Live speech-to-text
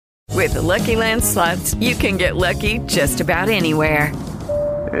With the Lucky Land Slots, you can get lucky just about anywhere.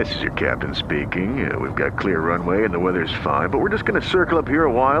 This is your captain speaking. We've got clear runway and the weather's fine, but we're just going to circle up here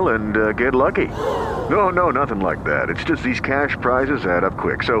a while and get lucky. No, nothing like that. It's just these cash prizes add up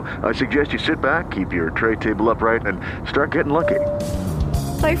quick. So I suggest you sit back, keep your tray table upright, and start getting lucky.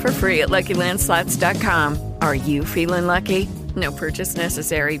 Play for free at LuckyLandSlots.com. Are you feeling lucky? No purchase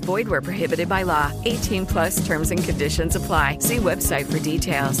necessary. Void where prohibited by law. 18 plus terms and conditions apply. See website for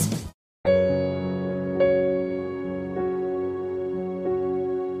details.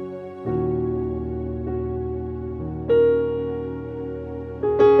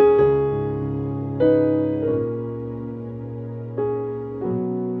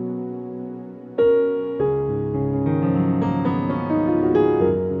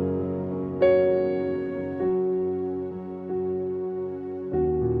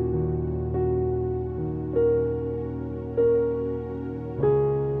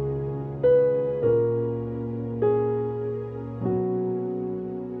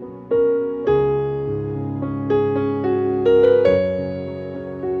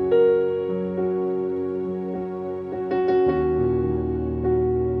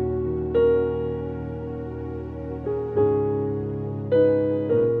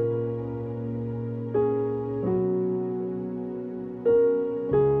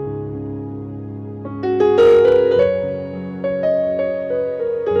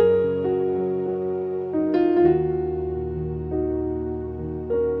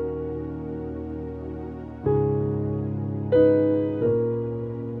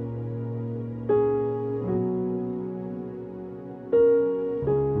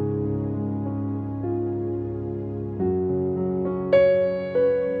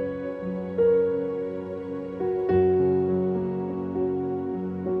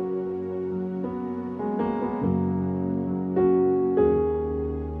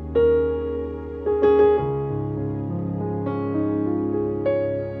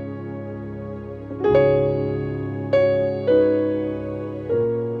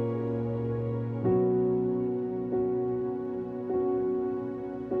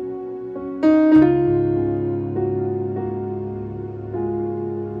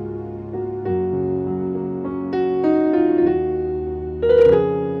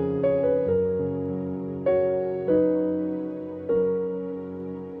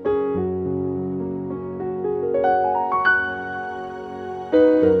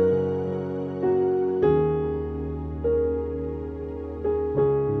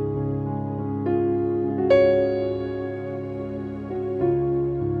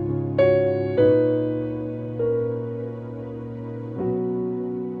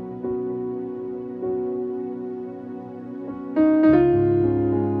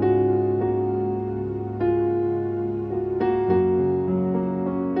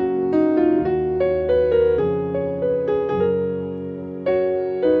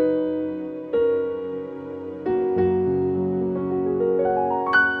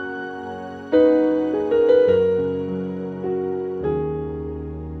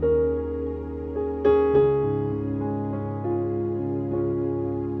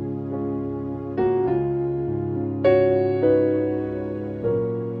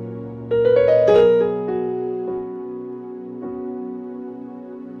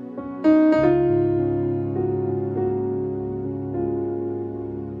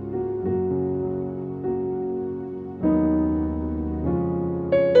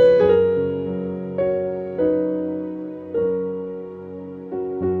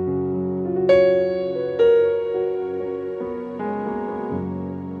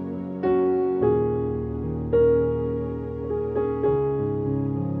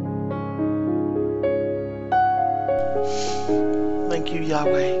 Thank you,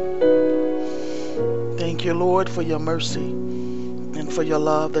 Yahweh. Thank you, Lord, for your mercy and for your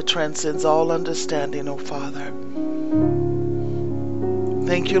love that transcends all understanding, oh Father.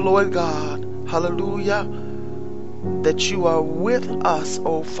 Thank you, Lord God, hallelujah, that you are with us,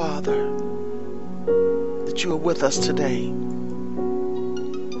 oh Father, that you are with us today.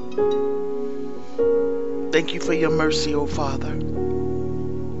 Thank you for your mercy, oh Father.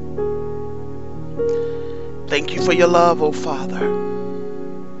 Thank you for your love, oh Father.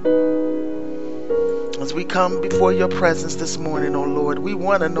 As we come before your presence this morning, oh Lord, we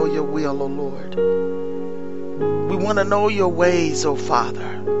want to know your will, oh Lord. We want to know your ways, oh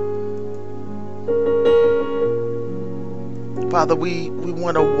Father. Father, we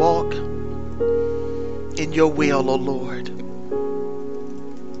want to walk in your will, oh Lord.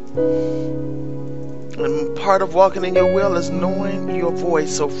 And part of walking in your will is knowing your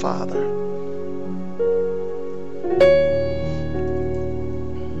voice, oh Father.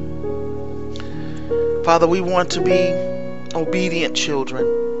 Father, we want to be obedient children.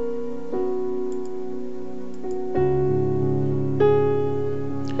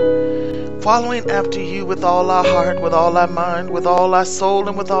 Following after you with all our heart, with all our mind, with all our soul,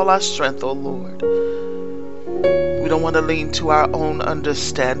 and with all our strength, O Lord. We don't want to lean to our own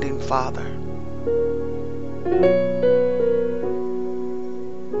understanding, Father.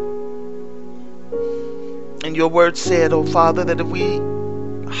 And your word said, O Father, that if we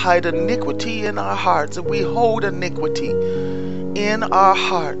hide iniquity in our hearts, if we hold iniquity in our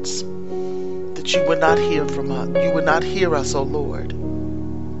hearts, that you would not hear from us. You would not hear us, O Lord.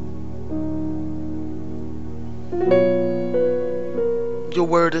 Your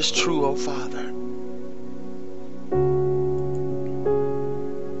word is true, O Father.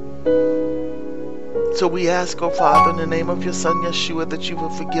 So we ask, O Father, in the name of your Son Yeshua, that you will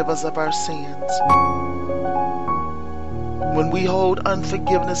forgive us of our sins. When we hold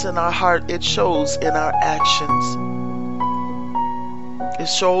unforgiveness in our heart, it shows in our actions. It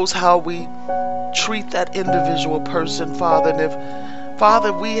shows how we treat that individual person, Father. And if,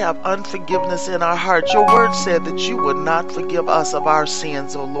 Father, we have unforgiveness in our heart, your word said that you would not forgive us of our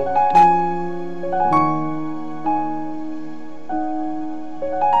sins, O Lord.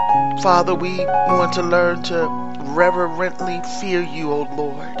 Father, we want to learn to reverently fear you, O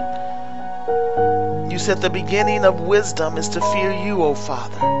Lord. You said the beginning of wisdom is to fear you, O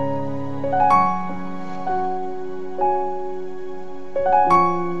Father.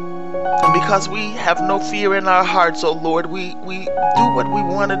 And because we have no fear in our hearts, O Lord, we do what we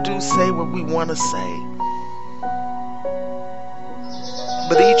want to do, say what we want to say.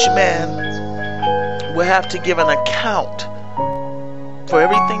 But each man will have to give an account for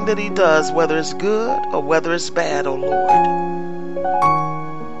everything that he does, whether it's good or whether it's bad, O Lord.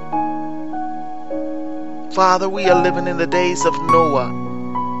 Father, we are living in the days of Noah,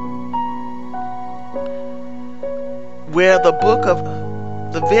 where the book of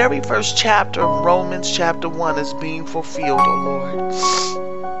the very first chapter of Romans chapter 1 is being fulfilled, O Lord.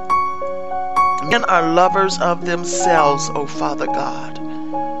 Men are lovers of themselves, O Father God.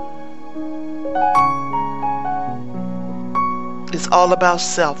 It's all about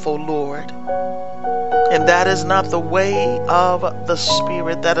self, O Lord. And that is not the way of the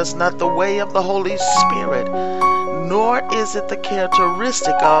Spirit. That is not the way of the Holy Spirit. Nor is it the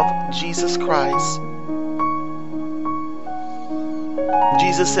characteristic of Jesus Christ.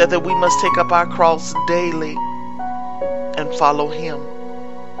 Jesus said that we must take up our cross daily and follow him.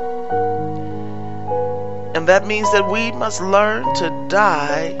 And that means that we must learn to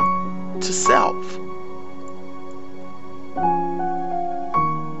die to self.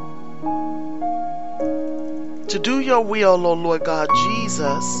 To do your will, O Lord God,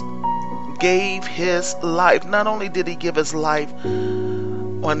 Jesus gave his life. Not only did he give his life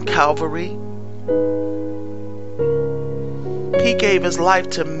on Calvary, he gave his life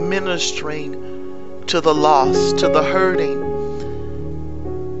to ministering to the lost, to the hurting.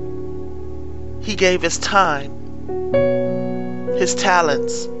 He gave his time, his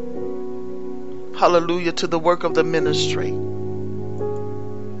talents, hallelujah, to the work of the ministry.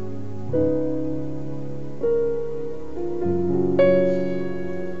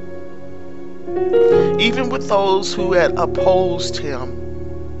 Even with those who had opposed him,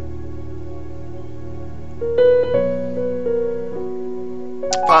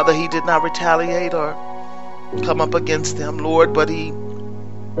 Father, he did not retaliate or come up against them, Lord, but he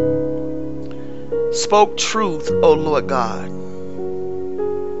spoke truth, O Lord God.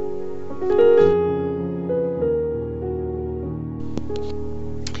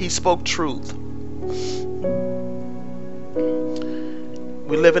 He spoke truth.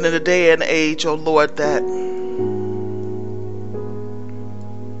 We're living in a day and age, O Lord, that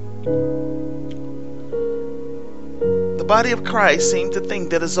the body of Christ seems to think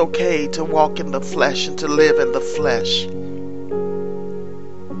that it's okay to walk in the flesh and to live in the flesh.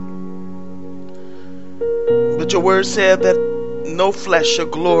 But your word said that no flesh shall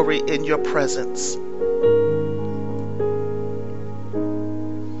glory in your presence.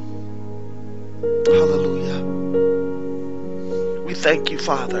 Hallelujah. We thank you,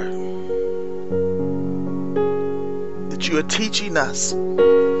 Father, that you are teaching us,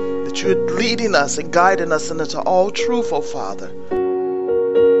 that you are leading us and guiding us into all truth, oh Father.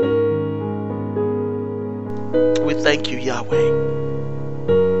 We thank you, Yahweh.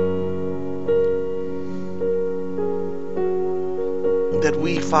 That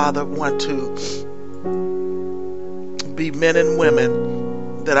we, Father, want to be men and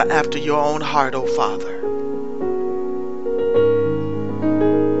women that are after your own heart, oh Father.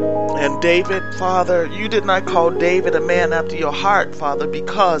 And David, Father, you did not call David a man after your heart, Father,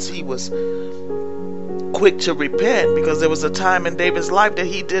 because he was quick to repent, because there was a time in David's life that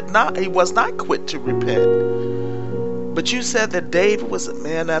he was not quick to repent. But you said that David was a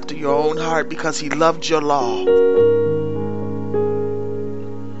man after your own heart because he loved your law.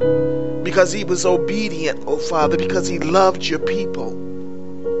 Because he was obedient, oh Father, because he loved your people.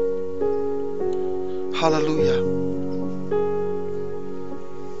 Hallelujah.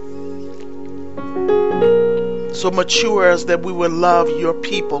 So mature us that we will love your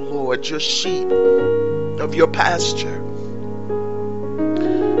people, Lord, your sheep of your pasture.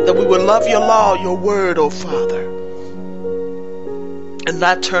 That we will love your law, your word, oh Father, and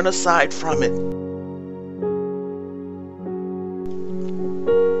not turn aside from it.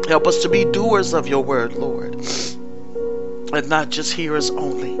 Help us to be doers of your word, Lord, and not just hearers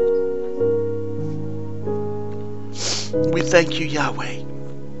only. We thank you, Yahweh,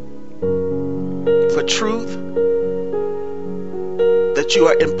 for truth that you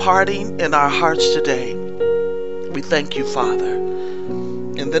are imparting in our hearts today. We thank you, Father.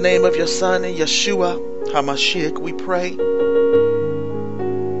 In the name of your Son, Yeshua HaMashiach, we pray.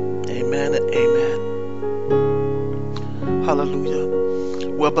 Amen and amen. Hallelujah.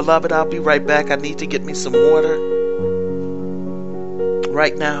 Well, beloved, I'll be right back. I need to get me some water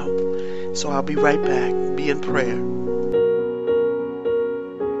right now. So I'll be right back. Be in prayer.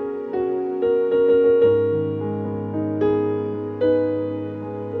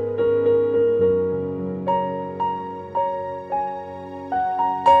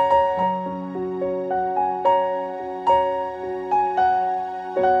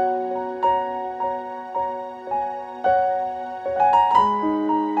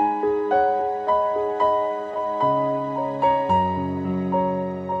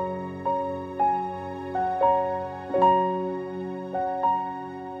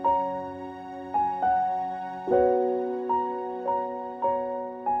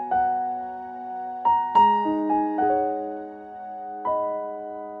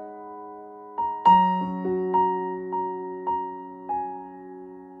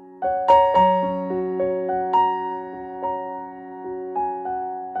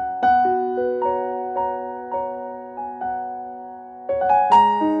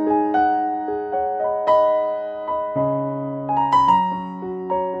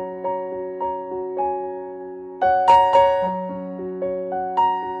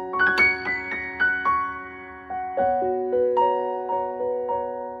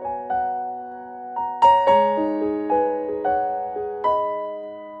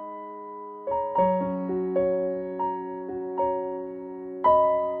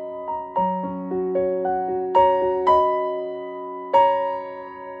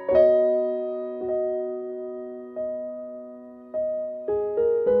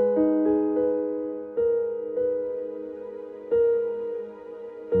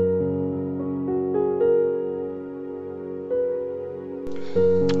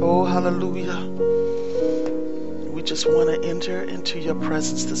 Oh, hallelujah. We just want to enter into your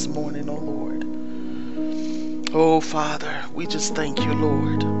presence this morning, oh Lord. Oh, Father, we just thank you,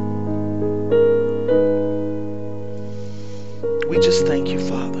 Lord. We just thank you,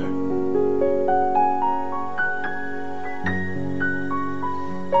 Father.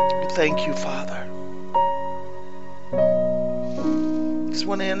 We thank you, Father. Just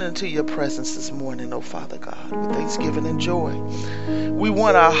want to enter into your presence this morning, oh Father God, with thanksgiving and joy. We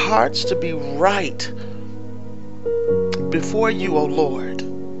want our hearts to be right before you, oh Lord.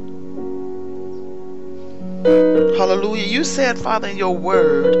 Hallelujah. You said, Father, in your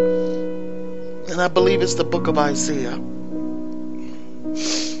word, and I believe it's the book of Isaiah,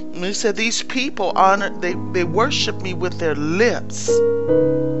 and you said these people they worship me with their lips.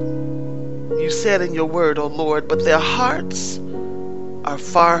 You said in your word, oh Lord, but their hearts are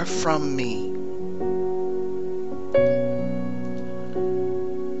far from me.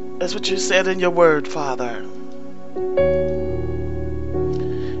 That's what you said in your word, Father.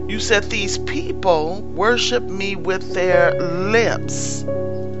 You said these people worship me with their lips,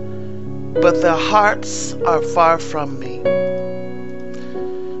 but their hearts are far from me.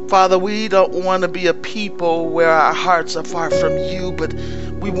 Father, we don't want to be a people where our hearts are far from you, but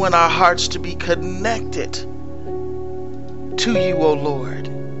we want our hearts to be connected to you, O Lord.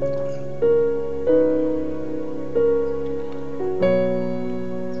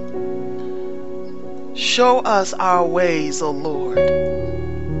 Show us our ways, O Lord.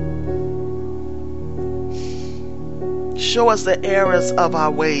 Show us the errors of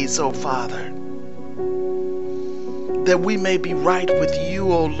our ways, O Father, that we may be right with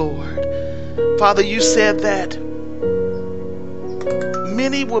you, O Lord. Father, you said that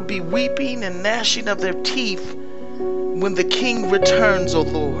many will be weeping and gnashing of their teeth when the King returns, O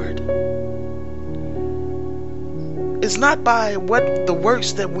Lord. It's not by what the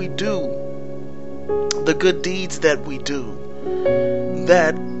works that we do, the good deeds that we do,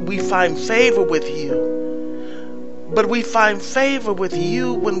 that we find favor with you. But we find favor with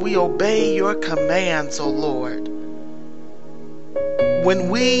you when we obey your commands, O Lord. When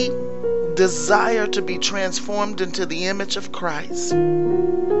we desire to be transformed into the image of Christ,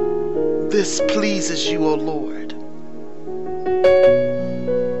 this pleases you, O Lord.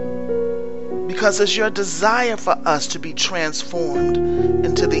 Because it's your desire for us to be transformed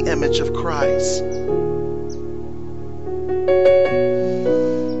into the image of Christ.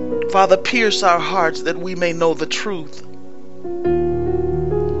 Father, pierce our hearts that we may know the truth.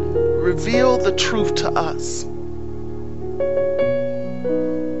 Reveal the truth to us.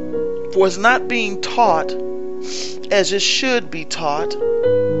 For it's not being taught as it should be taught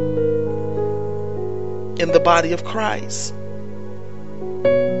in the body of Christ.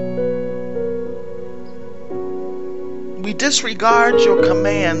 We disregard your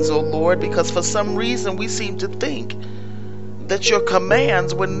commands, O Lord, because for some reason we seem to think that your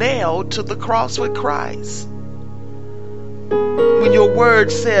commands were nailed to the cross with Christ. When your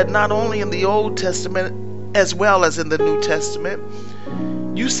word said, not only in the Old Testament as well as in the New Testament,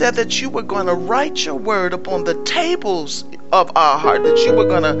 you said that you were going to write your word upon the tables of our heart, that you were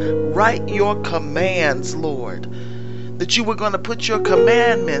going to write your commands, Lord, that you were going to put your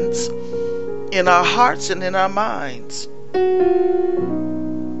commandments in our hearts and in our minds.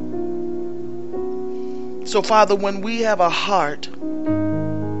 So, Father, when we have a heart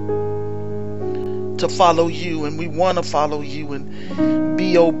to follow you, and we want to follow you and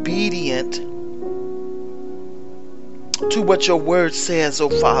be obedient to what your word says, oh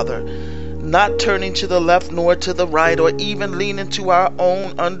Father, not turning to the left nor to the right, or even leaning to our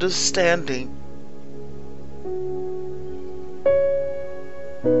own understanding.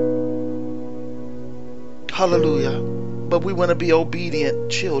 Hallelujah. But we want to be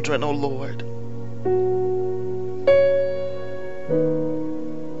obedient children, oh Lord.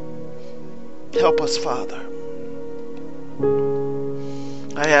 Help us, Father.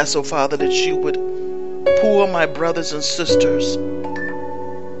 I ask, oh Father, that you would pull my brothers and sisters.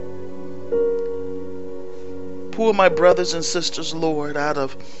 Pull my brothers and sisters, Lord, out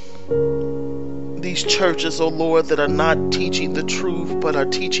of these churches, oh Lord, that are not teaching the truth, but are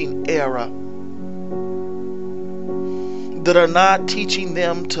teaching error. That are not teaching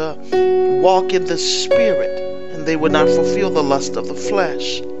them to walk in the Spirit, and they would not fulfill the lust of the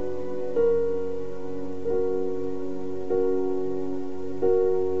flesh.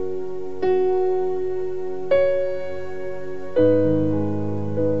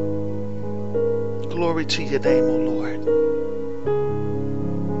 Glory to your name, O Lord.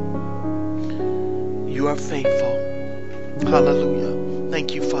 You are faithful. Hallelujah.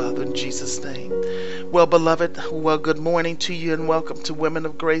 Thank you, Father, in Jesus' name. Well, beloved, good morning to you, and welcome to Women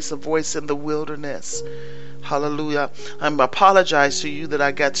of Grace, a voice in the wilderness. Hallelujah. I apologize to you that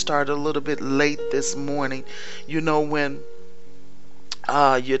I got started a little bit late this morning. You know, when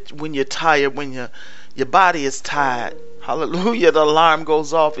you're tired, when your body is tired, hallelujah, the alarm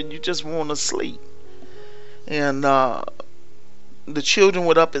goes off and you just want to sleep. And the children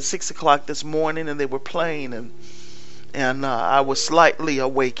were up at 6 o'clock this morning, and they were playing, and I was slightly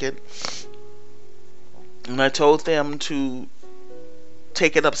awakened. And I told them to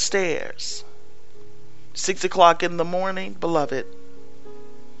take it upstairs. 6 o'clock in the morning, beloved.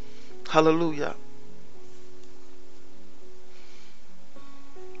 Hallelujah.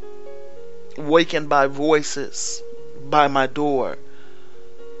 Wakened by voices by my door.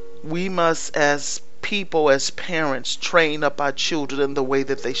 We must, as people, as parents, train up our children in the way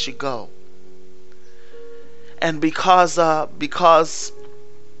that they should go. And because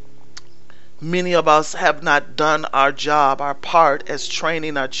many of us have not done our job, our part as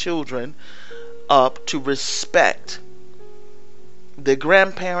training our children up to respect their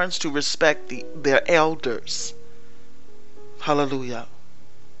grandparents, to respect their elders. Hallelujah.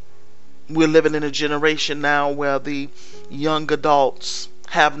 We're living in a generation now where the young adults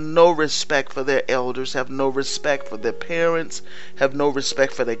have no respect for their elders, have no respect for their parents, have no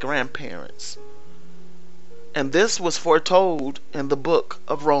respect for their grandparents. And this was foretold in the book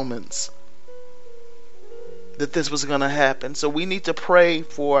of Romans, that this was going to happen. So we need to pray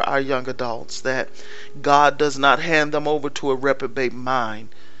for our young adults, that God does not hand them over to a reprobate mind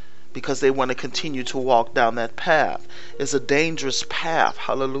because they want to continue to walk down that path. It's a dangerous path,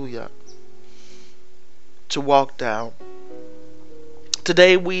 hallelujah, to walk down.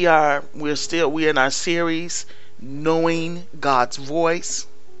 Today we're in our series, Knowing God's Voice.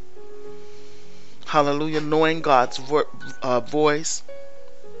 Hallelujah, knowing God's voice.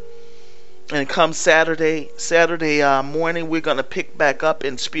 And come Saturday morning, we're going to pick back up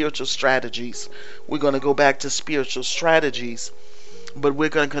in spiritual strategies. We're going to go back to spiritual strategies, but we're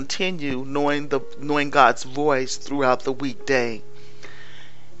going to continue knowing God's voice throughout the weekday.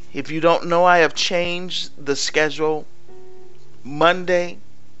 If you don't know, I have changed the schedule. Monday,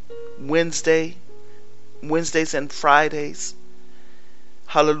 Wednesdays and Fridays.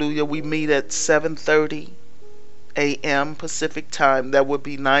 Hallelujah. We meet at 7:30 a.m. Pacific time. That would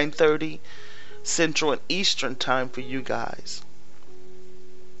be 9:30 Central and Eastern time for you guys.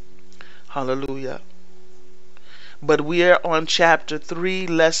 Hallelujah. But we are on chapter 3,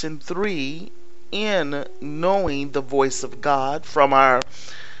 lesson 3 in knowing the voice of God from our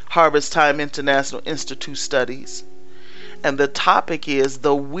Harvest Time International Institute studies. And the topic is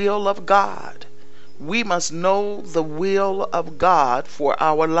the will of God. We must know the will of God for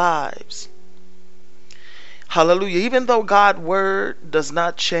our lives. Hallelujah. Even though God's word does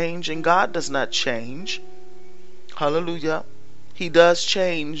not change, and God does not change, hallelujah, He does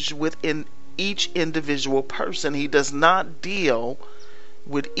change within each individual person. He does not deal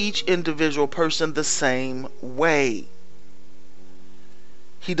with each individual person the same way.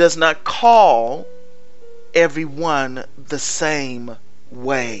 He does not call everyone the same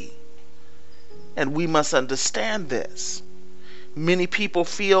way. And we must understand this. Many people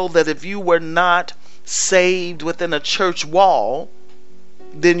feel that if you were not saved within a church wall,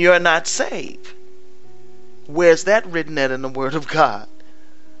 then you're not saved. Where's that written at in the Word of God?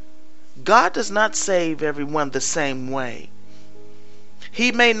 God does not save everyone the same way.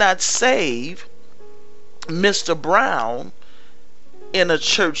 He may not save Mr. Brown in a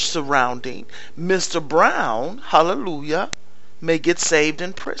church surrounding. Mr. Brown, hallelujah, may get saved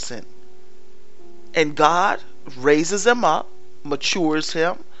in prison. And God raises him up, matures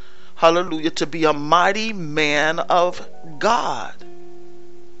him, hallelujah, to be a mighty man of God.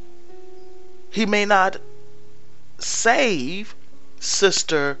 He may not save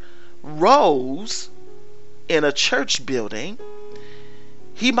Sister Rose in a church building.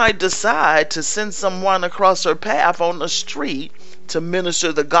 He might decide to send someone across her path on the street to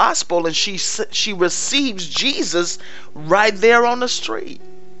minister the gospel, and she receives Jesus right there on the street.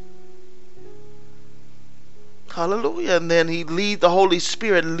 Hallelujah. And then the Holy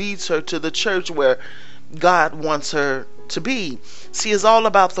Spirit leads her to the church where God wants her to be. See, it's all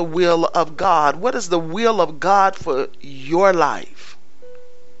about the will of God. What is the will of God for your life?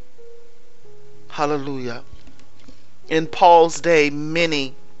 Hallelujah. In Paul's day,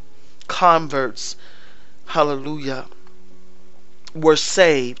 many converts, hallelujah, were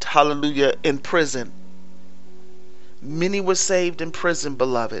saved, hallelujah, in prison. Many were saved in prison,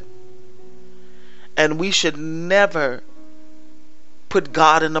 beloved. And we should never put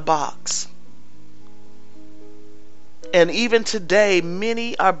God in a box. And even today,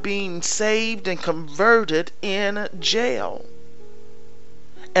 many are being saved and converted in jail.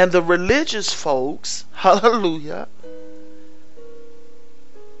 And the religious folks, hallelujah,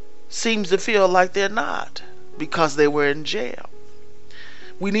 seems to feel like they're not, because they were in jail.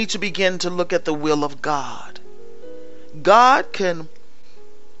 We need to begin to look at the will of God. God can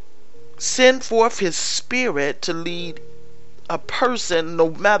send forth His Spirit to lead a person, no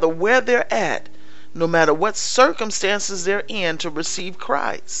matter where they're at, no matter what circumstances they're in, to receive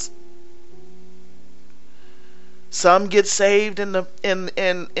Christ. Some get saved in their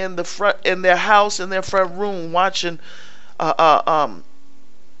house, in their front room, watching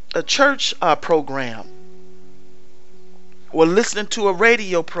a church program, or listening to a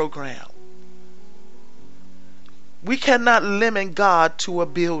radio program. We cannot limit God to a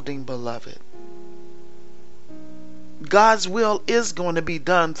building, beloved. God's will is going to be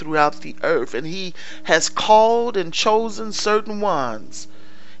done throughout the earth, and He has called and chosen certain ones,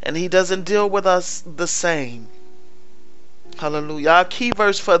 and He doesn't deal with us the same. Hallelujah. Our key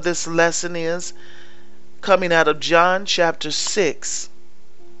verse for this lesson is coming out of John chapter 6,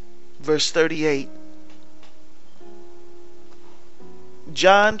 verse 38.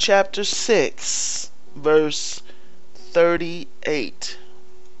 John chapter 6, verse 38.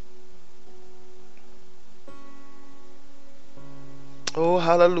 Oh,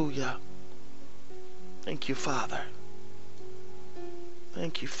 hallelujah. Thank you, Father.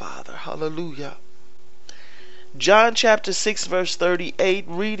 Thank you, Father. Hallelujah. John chapter 6, verse 38,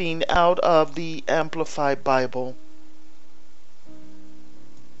 reading out of the Amplified Bible,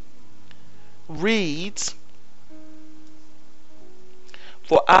 reads,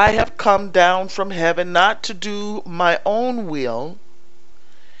 "For I have come down from heaven not to do my own will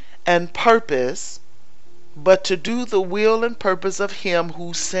and purpose, but to do the will and purpose of Him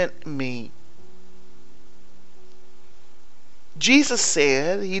who sent me." Jesus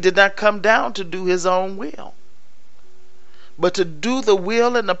said he did not come down to do his own will, but to do the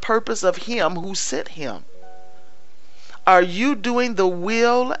will and the purpose of him who sent him. Are you doing the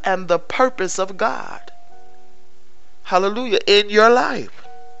will and the purpose of God? Hallelujah. In your life.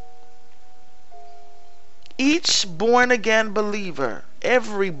 Each born again believer,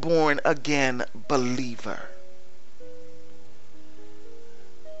 every born again believer,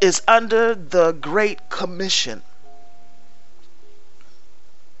 is under the Great Commission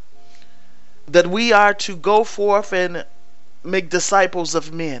that we are to go forth and make disciples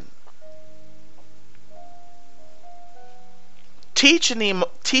of men, teaching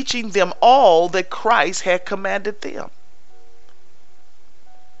them all that Christ had commanded them.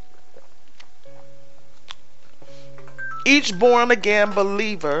 Each born again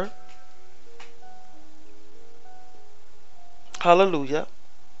believer, hallelujah,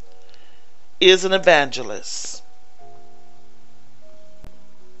 is an evangelist.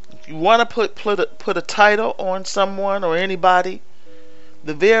 If you want to put a title on someone or anybody,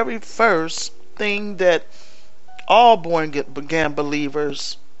 the very first thing that all born again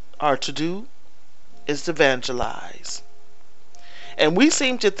believers are to do is to evangelize. And we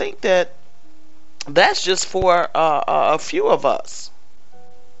seem to think that that's just for a few of us.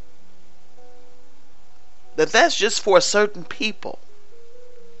 That's just for certain people.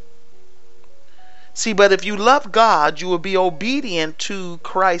 See, but if you love God, you will be obedient to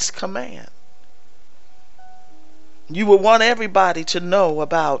Christ's command. You will want everybody to know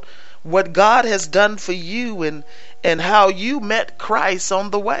about what God has done for you and how you met Christ on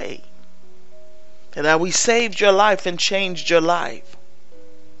the way, and how he saved your life and changed your life.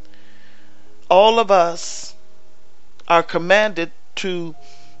 All of us are commanded to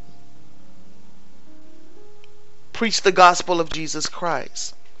preach the gospel of Jesus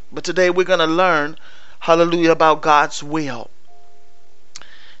Christ. But today we're going to learn, hallelujah, about God's will.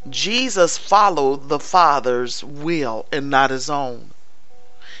 Jesus followed the Father's will and not his own.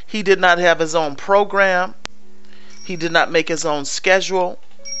 He did not have his own program. He did not make his own schedule.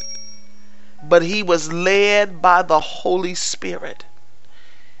 But he was led by the Holy Spirit.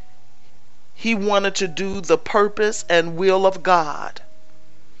 He wanted to do the purpose and will of God.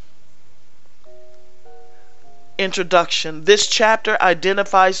 Introduction. This chapter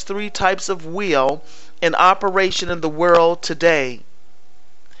identifies 3 types of will in operation in the world today.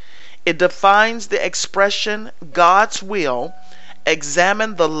 It defines the expression God's will,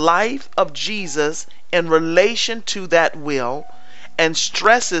 examine the life of Jesus in relation to that will, and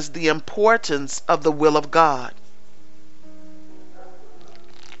stresses the importance of the will of God.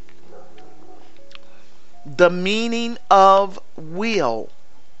 The meaning of will.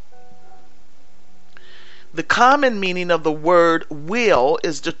 The common meaning of the word will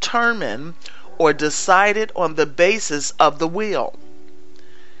is determined or decided on the basis of the will.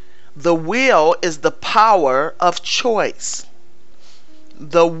 The will is the power of choice.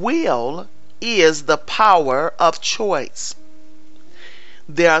 The will is the power of choice.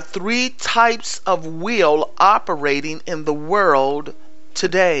 There are 3 types of will operating in the world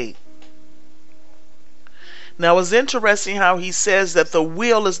today. Now, it's interesting how he says that the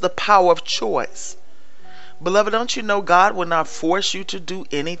will is the power of choice. Beloved, don't you know God will not force you to do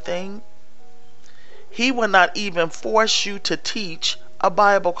anything? He will not even force you to teach a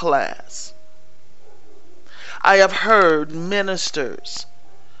Bible class. I have heard ministers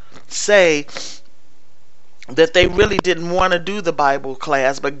say that they really didn't want to do the Bible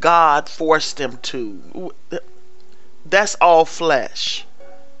class, but God forced them to. That's all flesh.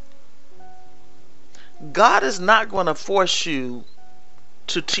 God is not going to force you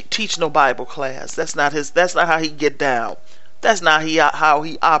to teach no Bible class. That's not how he get down. That's not how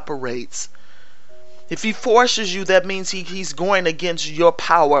he operates. If he forces you, that means he's going against your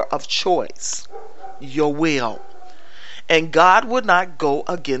power of choice, your will. And God would not go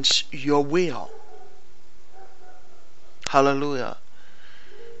against your will. Hallelujah.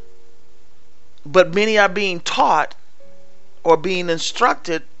 But many are being taught or being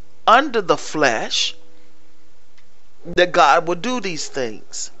instructed under the flesh that God will do these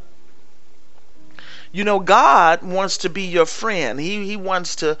things. You know, God wants to be your friend. He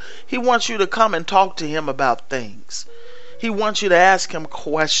wants you to come and talk to him about things. He wants you to ask him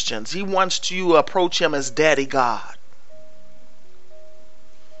questions. He wants you to approach him as Daddy God.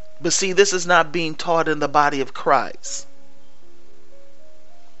 But see, this is not being taught in the body of Christ.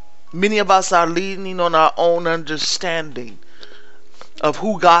 Many of us are leaning on our own understanding of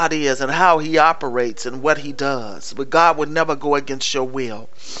who God is and how he operates and what he does. But God would never go against your will.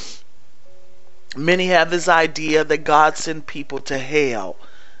 Many have this idea that God sent people to hell.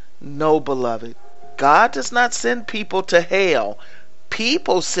 No, beloved. God does not send people to hell.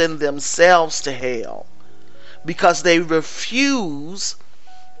 People send themselves to hell because they refuse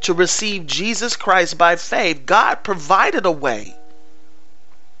to receive Jesus Christ by faith. God provided a way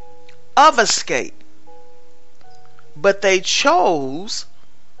of escape, but they chose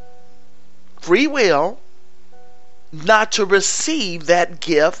free will not to receive that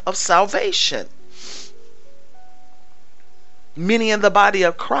gift of salvation. Many in the body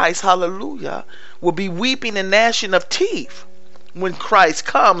of Christ, hallelujah, will be weeping and gnashing of teeth when Christ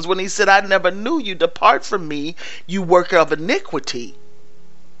comes, when he said, I never knew you, depart from me, you worker of iniquity.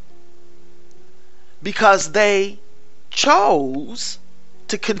 Because they chose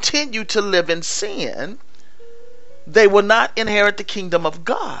to continue to live in sin, they will not inherit the kingdom of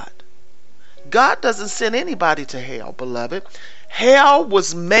God. God doesn't send anybody to hell, beloved. Hell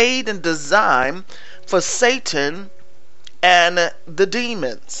was made and designed for Satan and the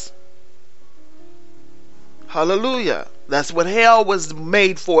demons. Hallelujah. That's what hell was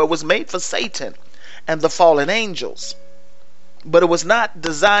made for. It was made for Satan and the fallen angels. But it was not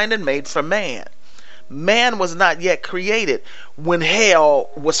designed and made for man. Man was not yet created when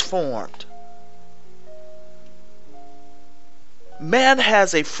hell was formed. Man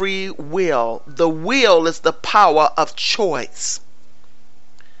has a free will. The will is the power of choice.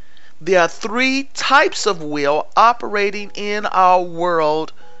 There are three types of will operating in our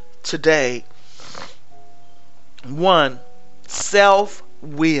world today. 1,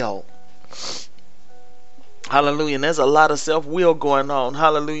 self-will. Hallelujah. And there's a lot of self-will going on.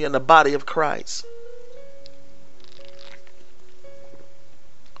 Hallelujah. In the body of Christ.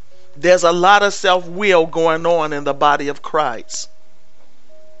 There's a lot of self-will going on in the body of Christ.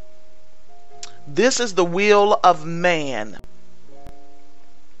 This is the will of man.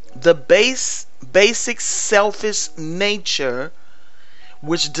 The basic selfish nature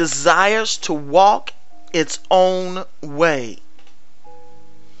which desires to walk its own way.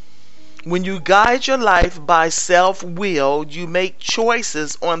 When you guide your life by self-will, you make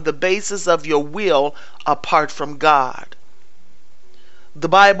choices on the basis of your will apart from God. The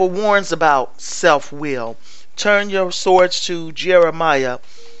Bible warns about self-will. Turn your swords to Jeremiah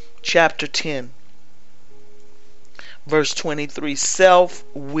chapter 10. Verse 23,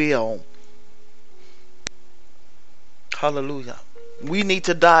 self-will. Hallelujah. We need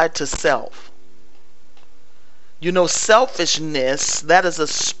to die to self. You know, selfishness, that is a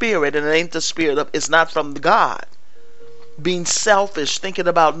spirit, and it ain't the spirit of, it's not from God. Being selfish, thinking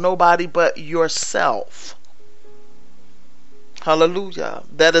about nobody but yourself. Hallelujah.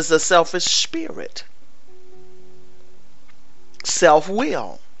 That is a selfish spirit.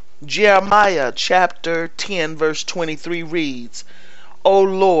 Self-will. Jeremiah chapter 10 verse 23 reads, O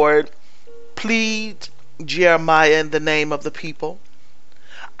Lord, plead Jeremiah in the name of the people.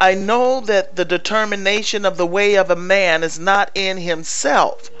 I know that the determination of the way of a man is not in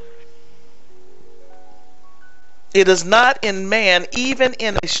himself. It is not in man, even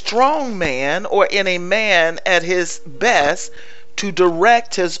in a strong man or in a man at his best, to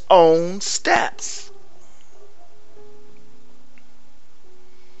direct his own steps.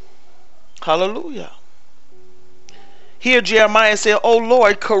 Hallelujah. Here Jeremiah said, O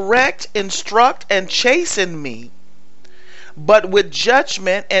Lord, correct, instruct, and chasten me, but with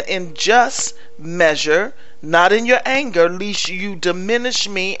judgment and in just measure, not in your anger, lest you diminish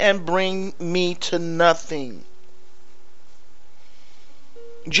me and bring me to nothing.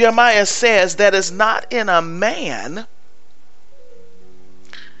 Jeremiah says that it's not in a man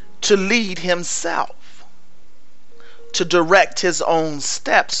to lead himself, to direct his own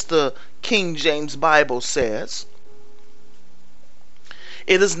steps. The King James Bible says,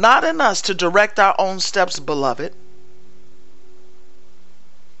 it is not in us to direct our own steps, beloved.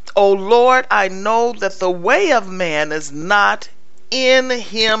 O Lord, I know that the way of man is not in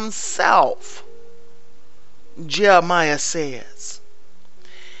himself. Jeremiah says,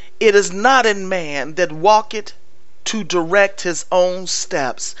 it is not in man that walketh to direct his own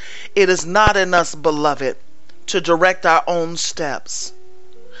steps. It is not in us, beloved, to direct our own steps,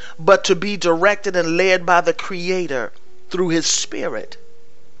 but to be directed and led by the Creator through his Spirit.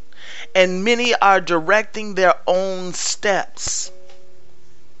 And many are directing their own steps.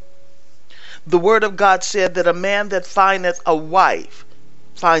 The word of God said that a man that findeth a wife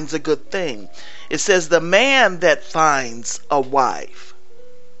finds a good thing. It says the man that finds a wife.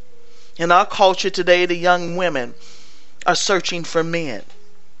 In our culture today, the young women are searching for men.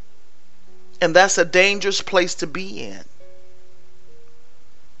 And that's a dangerous place to be in.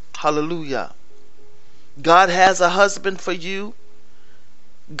 Hallelujah. God has a husband for you.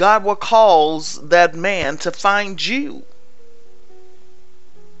 God will cause that man to find you.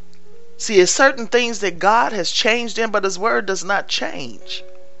 See, it's certain things that God has changed in, but his word does not change.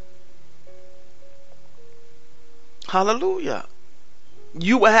 Hallelujah.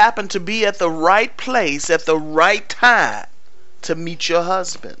 You will happen to be at the right place at the right time to meet your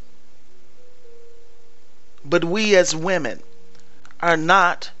husband. But we as women are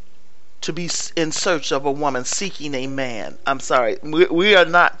not to be in search of a woman, seeking a man. I'm sorry. We are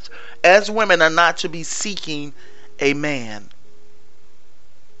not, as women, are not to be seeking a man.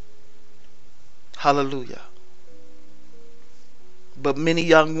 Hallelujah. But many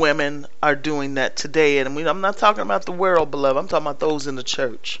young women are doing that today. And I'm not talking about the world, beloved. I'm talking about those in the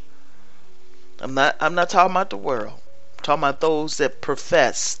church. I'm not talking about the world. I'm talking about those that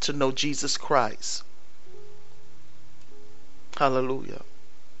profess to know Jesus Christ. Hallelujah.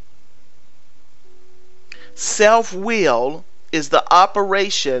 Self-will is the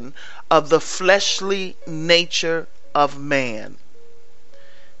operation of the fleshly nature of man.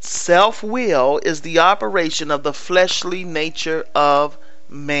 Self-will is the operation of the fleshly nature of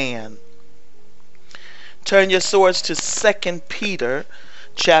man. Turn your swords to 2 Peter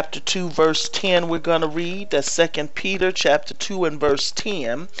chapter 2 verse 10. We're going to read. That's 2 Peter chapter 2 and verse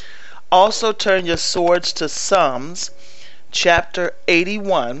 10. Also turn your swords to Psalms chapter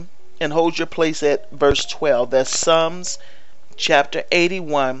 81 and hold your place at verse 12. That's Psalms chapter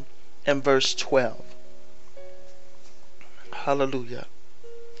 81 and verse 12. Hallelujah.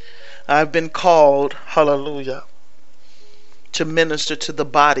 I've been called, hallelujah, to minister to the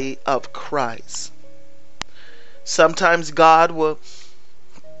body of Christ. Sometimes God will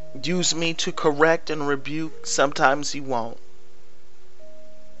use me to correct and rebuke. Sometimes he won't.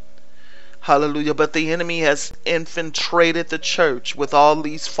 Hallelujah. But the enemy has infiltrated the church with all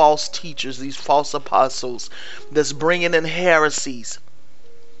these false teachers, these false apostles, that's bringing in heresies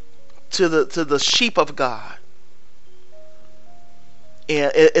to the sheep of God.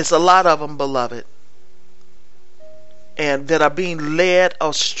 And it's a lot of them, beloved, and that are being led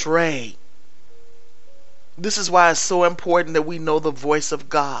astray. This is why it's so important that we know the voice of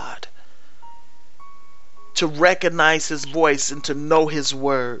God, to recognize his voice and to know his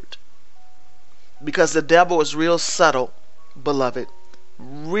word. Because the devil is real subtle, beloved,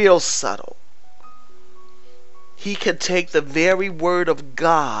 real subtle. He can take the very word of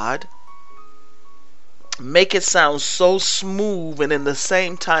God, make it sound so smooth, and in the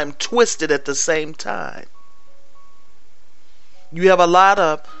same time twist it at the same time. You have a lot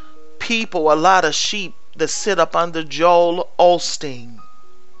of people, a lot of sheep that sit up under Joel Osteen.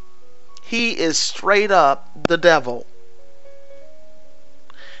 He is straight up the devil.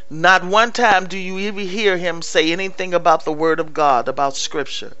 Not one time do you ever hear him say anything about the word of God, about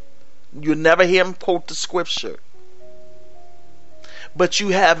scripture. You never hear him quote the scripture. But you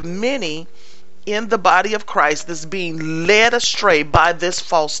have many in the body of Christ that's being led astray by this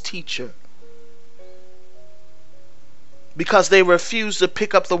false teacher, because they refuse to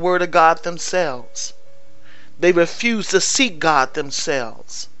pick up the word of God themselves. They refuse to seek God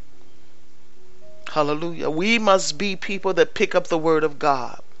themselves. Hallelujah. We must be people that pick up the word of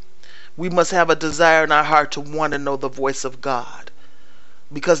God. We must have a desire in our heart to want to know the voice of God,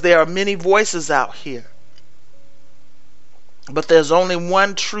 because there are many voices out here. But there's only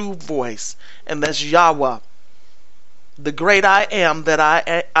one true voice, and that's Yahweh, the great I am that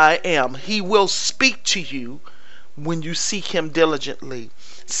I am. He will speak to you when you seek him diligently.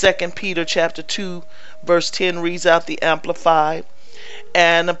 2 Peter chapter 2 verse 10 reads out the Amplified.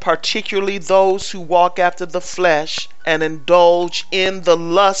 And particularly those who walk after the flesh and indulge in the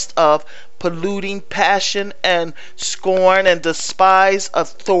lust of polluting passion and scorn and despise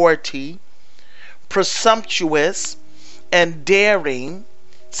authority, presumptuous and daring,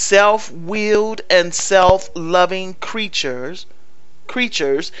 self-willed and self-loving creatures,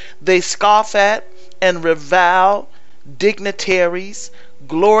 they scoff at and revile dignitaries,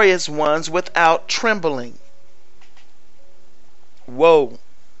 glorious ones, without trembling. Whoa.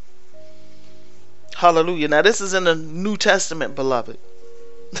 Hallelujah. Now this is in the New Testament, beloved.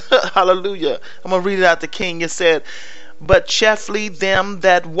 Hallelujah. I'm going to read it out the King. It said, but chiefly them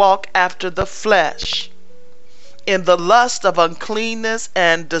that walk after the flesh, in the lust of uncleanness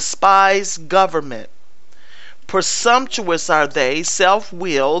and despise government. Presumptuous are they,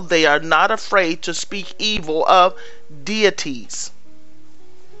 self-willed, they are not afraid to speak evil of deities.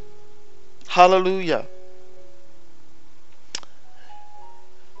 Hallelujah.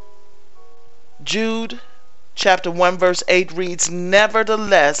 Jude chapter 1 verse 8 reads,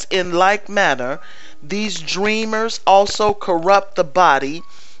 nevertheless, in like manner, these dreamers also corrupt the body,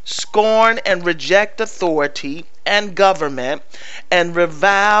 scorn and reject authority and government, and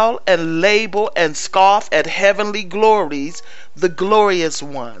revile and label and scoff at heavenly glories, the glorious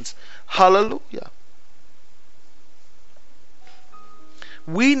ones. Hallelujah.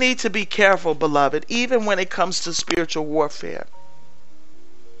 We need to be careful, beloved, even when it comes to spiritual warfare.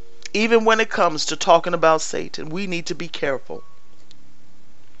 Even when it comes to talking about Satan, we need to be careful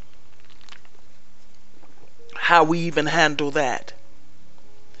how we even handle that.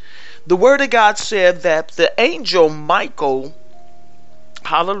 The Word of God said that the angel Michael,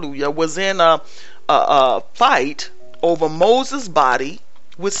 hallelujah, was in a fight over Moses' body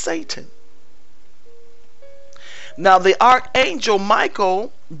with Satan. Now, the archangel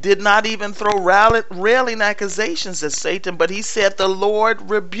Michael did not even throw railing accusations at Satan, but he said, "The Lord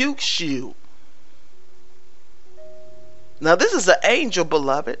rebukes you." Now, this is an angel,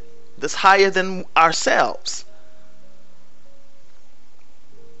 beloved, that's higher than ourselves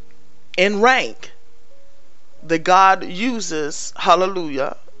in rank, that God uses,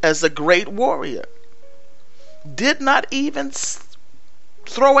 hallelujah, as a great warrior. Did not even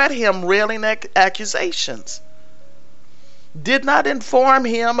throw at him railing accusations. Did not inform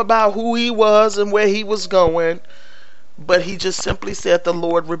him about who he was and where he was going, but he just simply said, "The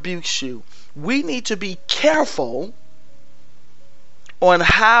Lord rebukes you." We need to be careful on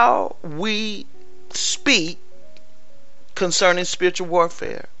how we speak concerning spiritual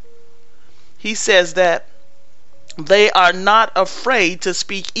warfare. He says that they are not afraid to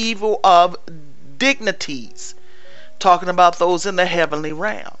speak evil of dignities, talking about those in the heavenly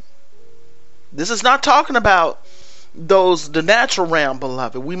realm. This is not talking about the natural realm,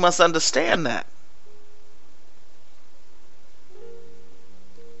 beloved. We must understand that.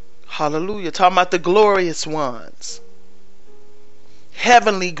 Hallelujah. Talking about the glorious ones,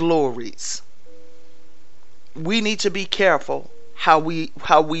 heavenly glories. We need to be careful how we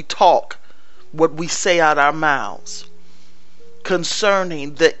talk, what we say out our mouths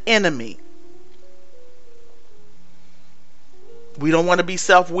concerning the enemy. We don't want to be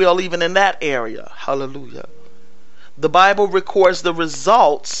self-willed even in that area. Hallelujah. The Bible records the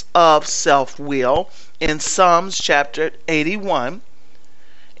results of self-will in Psalms chapter 81.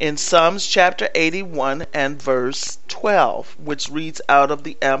 In Psalms chapter 81 and verse 12, which reads out of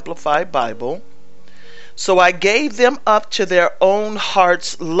the Amplified Bible. "So I gave them up to their own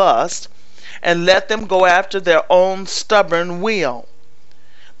heart's lust, and let them go after their own stubborn will,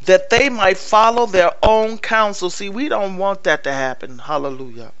 that they might follow their own counsel." See, we don't want that to happen.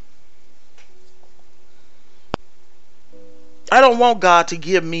 Hallelujah. I don't want God to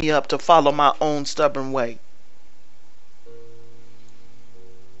give me up to follow my own stubborn way.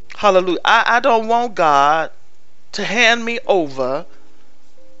 Hallelujah. I don't want God to hand me over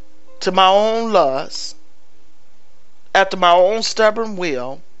to my own lust, after my own stubborn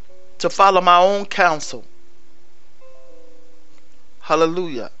will, to follow my own counsel.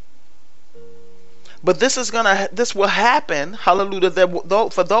 Hallelujah. But this will happen, hallelujah,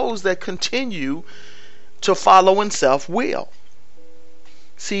 for those that continue to follow in self-will.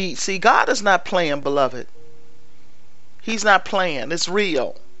 See, God is not playing, beloved. He's not playing. It's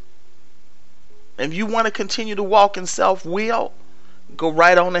real. If you want to continue to walk in self-will, go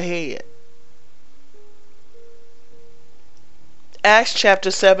right on ahead. Acts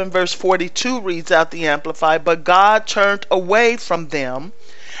chapter 7 verse 42 reads out the Amplified, "But God turned away from them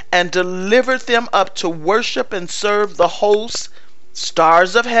and delivered them up to worship and serve the hosts,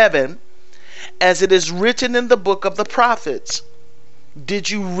 stars of heaven, as it is written in the book of the prophets. Did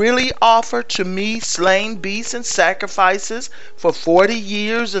you really offer to me slain beasts and sacrifices for 40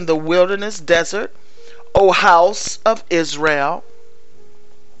 years in the wilderness desert, O house of Israel?"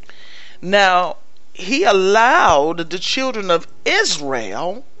 Now, he allowed the children of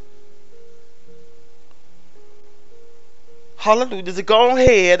Israel, hallelujah, to go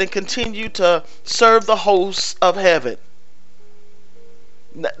ahead and continue to serve the hosts of heaven.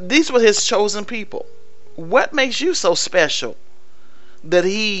 These were his chosen people. What makes you so special that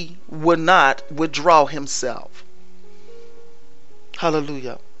he would not withdraw himself?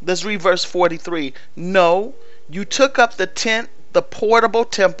 Hallelujah. Let's read verse 43. "No, you took up the tent, the portable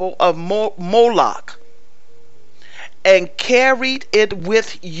temple of Moloch, and carried it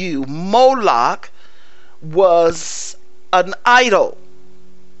with you." Moloch was an idol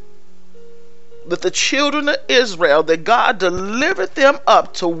that the children of Israel, that God delivered them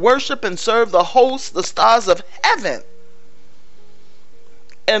up to worship and serve the hosts, the stars of heaven.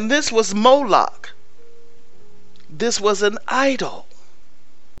 And this was Moloch. This was an idol,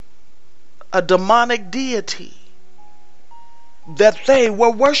 a demonic deity that they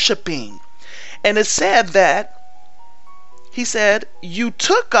were worshiping. And it said that, he said, "You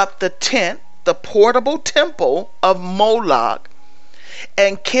took up the tent, the portable temple of Moloch,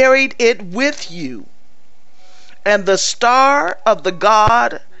 and carried it with you, and the star of the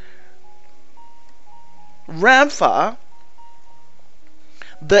god Rampha,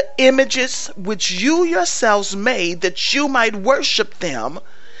 the images which you yourselves made, that you might worship them,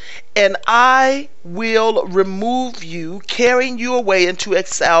 and I will remove you, carrying you away into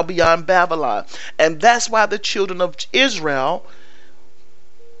exile beyond Babylon. And that's why the children of Israel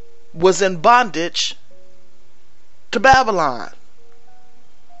was in bondage to Babylon.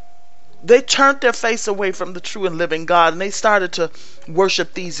 They turned their face away from the true and living God, and they started to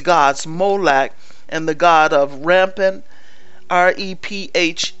worship these gods, Molech and the god of Rephan,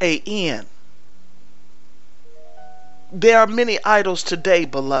 R-E-P-H-A-N. There are many idols today,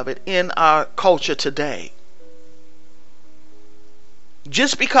 beloved, in our culture today.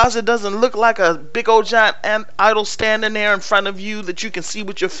 Just because it doesn't look like a big old giant idol standing there in front of you that you can see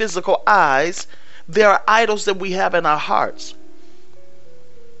with your physical eyes, there are idols that we have in our hearts.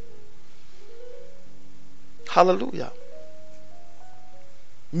 Hallelujah.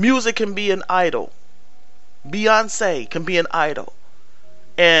 Music can be an idol. Beyonce can be an idol.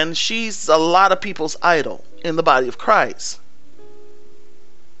 And she's a lot of people's idol in the body of Christ.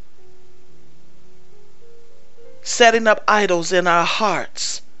 Setting up idols in our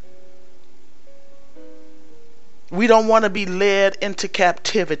hearts. We don't want to be led into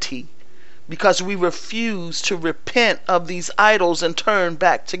captivity because we refuse to repent of these idols and turn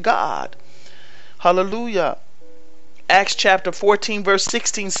back to God. Hallelujah. Acts chapter 14 verse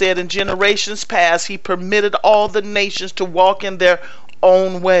 16 said, in generations past he permitted all the nations to walk in their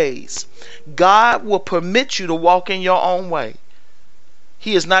own ways. God will permit you to walk in your own way.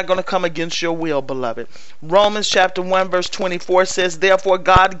 He is not going to come against your will, beloved. Romans chapter 1 verse 24 says, therefore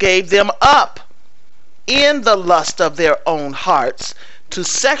God gave them up in the lust of their own hearts to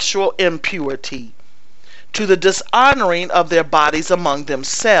sexual impurity, to the dishonoring of their bodies among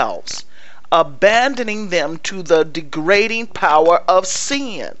themselves, abandoning them to the degrading power of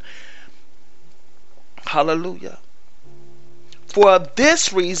sin. Hallelujah. For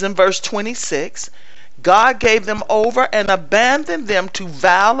this reason, verse 26, God gave them over and abandoned them to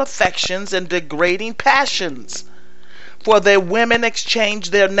vile affections and degrading passions. For their women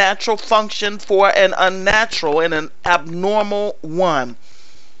exchanged their natural function for an unnatural and an abnormal one.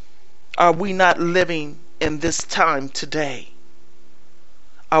 Are we not living in this time today?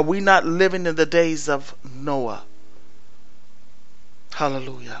 Are we not living in the days of Noah?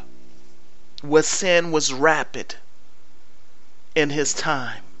 Hallelujah. Where sin was rapid in his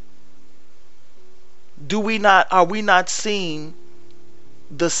time. Are we not seeing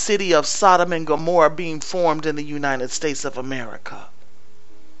the city of Sodom and Gomorrah being formed in the United States of America?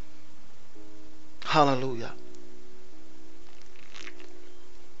 Hallelujah.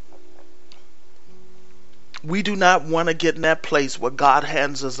 We do not want to get in that place where God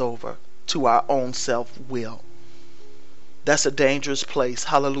hands us over to our own self-will. That's a dangerous place,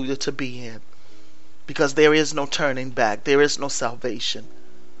 hallelujah, to be in. Because there is no turning back. There is no salvation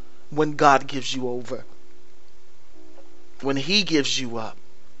when God gives you over. When He gives you up.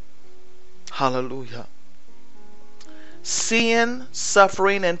 Hallelujah. Sin,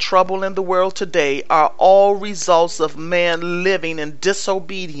 suffering, and trouble in the world today are all results of man living in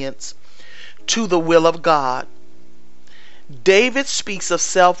disobedience to the will of God. David speaks of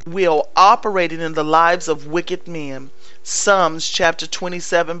self-will operating in the lives of wicked men. Psalms chapter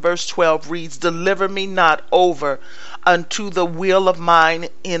 27 verse 12 reads, deliver me not over unto the will of mine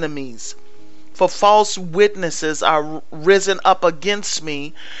enemies. For false witnesses are risen up against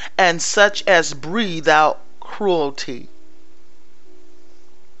me, and such as breathe out cruelty.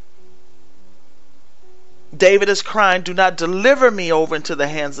 David is crying, do not deliver me over into the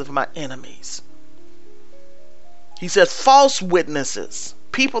hands of my enemies. He said false witnesses,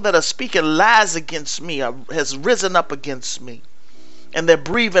 people that are speaking lies against me, has risen up against me, and they're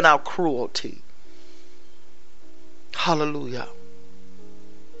breathing out cruelty. Hallelujah.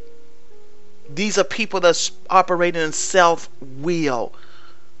 These are people that's operating in self-will,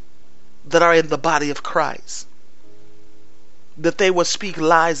 that are in the body of Christ, that they will speak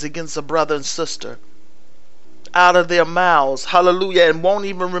lies against a brother and sister out of their mouths, hallelujah, and won't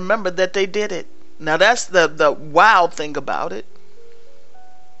even remember that they did it. Now that's the wild thing about it.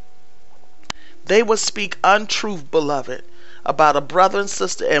 They will speak untruth, beloved, about a brother and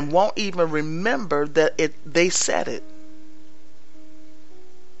sister and won't even remember that they said it.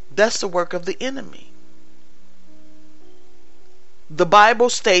 That's the work of the enemy. The Bible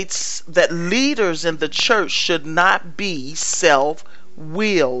states that leaders in the church should not be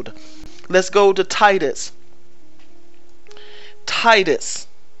self-willed. Let's go to Titus. Titus.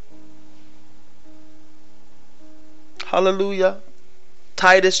 Hallelujah.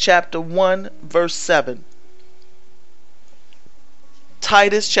 Titus chapter 1 verse 7.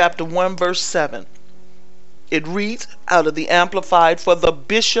 Titus chapter 1 verse 7. It reads out of the Amplified, "For the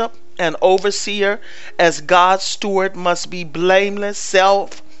bishop and overseer as God's steward must be blameless,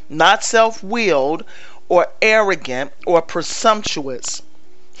 not self-willed or arrogant or presumptuous.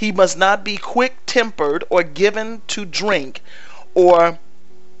 He must not be quick-tempered or given to drink or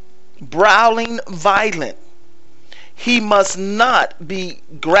brawling violent. He must not be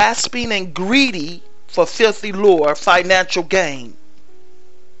grasping and greedy for filthy lure, financial gain."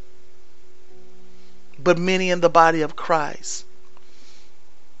 But many in the body of Christ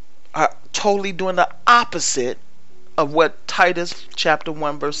are totally doing the opposite of what Titus chapter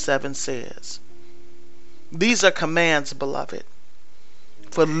 1 verse 7 says. These are commands, beloved,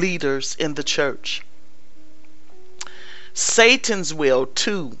 for leaders in the church. Satan's will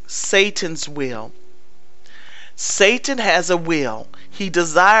too. Satan's will. Satan has a will. He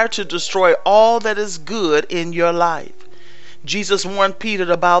desires to destroy all that is good in your life. Jesus warned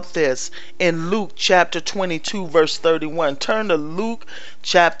Peter about this in Luke chapter 22 verse 31. Turn to Luke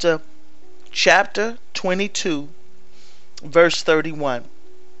chapter 22 verse 31.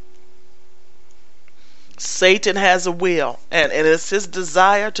 Satan has a will, and it's his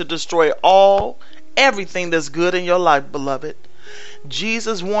desire to destroy everything that's good in your life, beloved.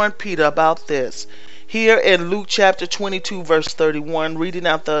 Jesus warned Peter about this. Here in Luke chapter 22 verse 31, reading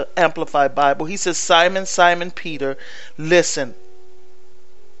out the Amplified Bible, he says, "Simon, Simon Peter, listen."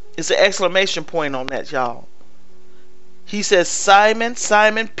 It's an exclamation point on that, y'all. He says, "Simon,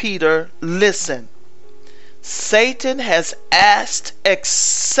 Simon Peter, listen. Satan has asked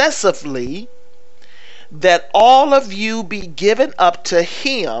excessively that all of you be given up to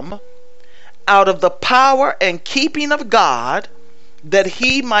him out of the power and keeping of God, that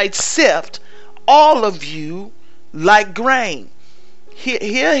he might sift all of you like grain."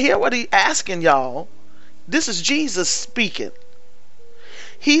 Hear what he's asking, y'all. This is Jesus speaking.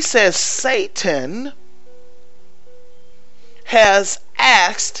 He says Satan has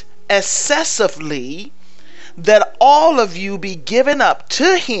asked excessively that all of you be given up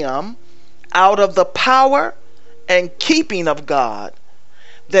to him out of the power and keeping of God,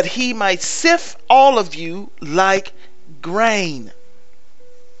 that he might sift all of you like grain.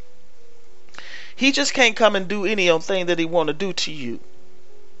 He just can't come and do any old thing that he want to do to you.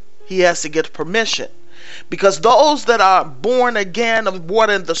 He has to get permission, because those that are born again of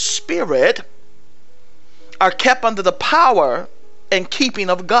water and the Spirit are kept under the power and keeping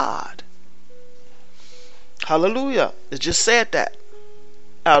of God. Hallelujah. It just said that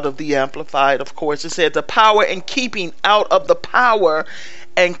out of the Amplified, of course. It said the power and keeping, out of the power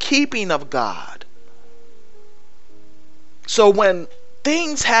and keeping of God. So when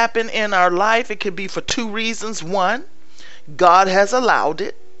things happen in our life, it could be for two reasons. One, God has allowed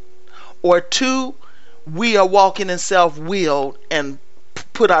it. Or two, we are walking in self-will and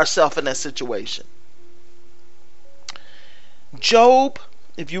put ourselves in that situation. Job,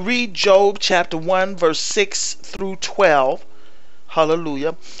 if you read Job chapter 1 verse 6 through 12,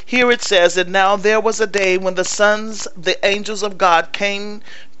 hallelujah, here it says that now there was a day when the angels of God came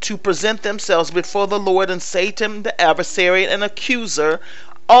to present themselves before the Lord, and Satan, the adversary and accuser,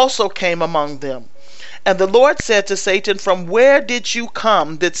 also came among them. And the Lord said to Satan, "From where did you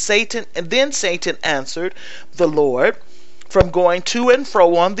come?" And then Satan answered the Lord, "From going to and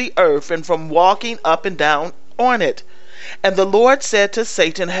fro on the earth, and from walking up and down on it." And the Lord said to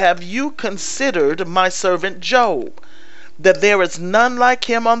Satan, "Have you considered my servant Job, that there is none like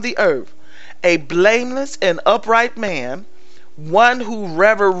him on the earth, a blameless and upright man, one who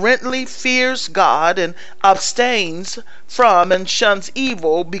reverently fears God and abstains from and shuns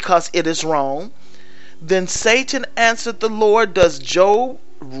evil because it is wrong?" Then Satan answered the Lord, "Does Job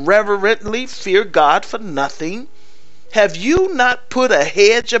reverently fear God for nothing? Have you not put a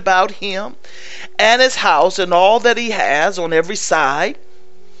hedge about him and his house and all that he has on every side?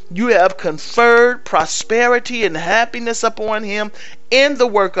 You have conferred prosperity and happiness upon him in the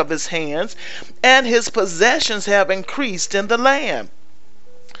work of his hands, and his possessions have increased in the land.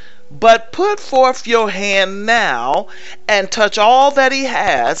 But put forth your hand now and touch all that he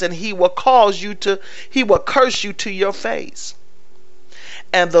has, and he will curse you to your face."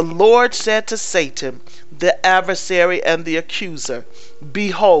 And the Lord said to Satan, the adversary and the accuser,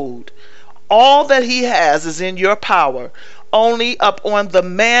 "Behold, all that he has is in your power. Only upon the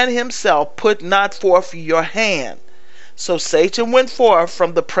man himself put not forth your hand." So Satan went forth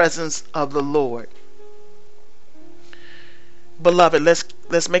from the presence of the Lord. Beloved,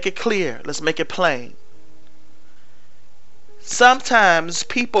 let's make it clear. Let's make it plain. Sometimes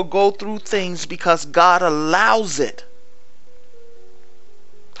people go through things because God allows it.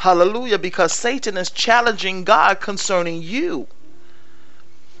 Hallelujah. Because Satan is challenging God concerning you.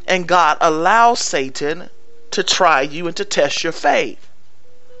 And God allows Satan to try you and to test your faith.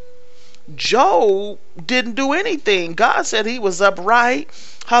 Job didn't do anything. God said he was upright.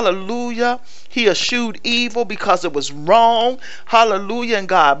 Hallelujah. He eschewed evil because it was wrong. Hallelujah. And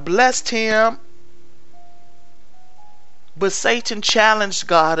God blessed him. But Satan challenged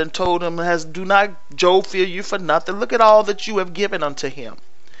God and told him, do not Job fear you for nothing? Look at all that you have given unto him.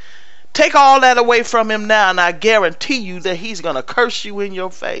 Take all that away from him now, and I guarantee you that he's going to curse you in your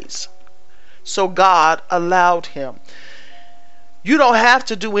face. So God allowed him. You don't have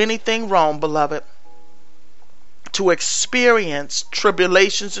to do anything wrong, beloved, to experience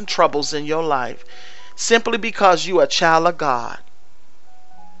tribulations and troubles in your life, simply because you are a child of God.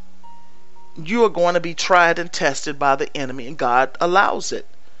 You are going to be tried and tested by the enemy, and God allows it.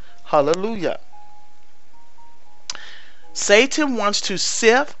 Hallelujah. Satan wants to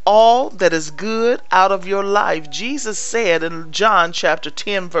sift all that is good out of your life. Jesus said in John chapter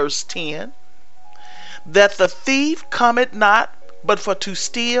 10 verse 10 that the thief cometh not but for to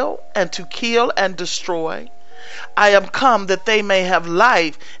steal and to kill and destroy. I am come that they may have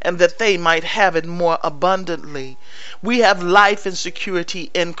life, and that they might have it more abundantly. We have life and security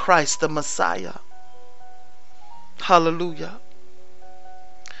in Christ the Messiah. Hallelujah.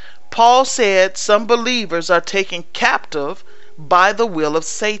 Paul said some believers are taken captive by the will of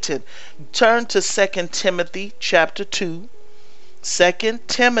Satan. Turn to 2 Timothy chapter 2. 2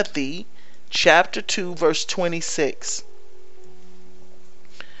 Timothy chapter 2 verse 26.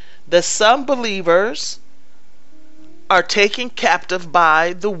 That some believers are taken captive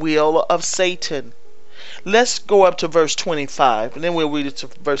by the will of Satan. Let's go up to verse 25, and then we'll read it to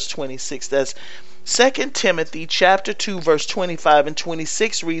verse 26. That's 2 Timothy chapter 2 verse 25 and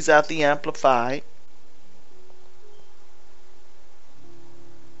 26 reads out the Amplified.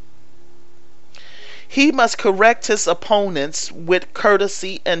 He must correct his opponents with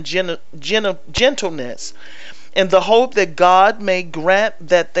courtesy and gentleness, in the hope that God may grant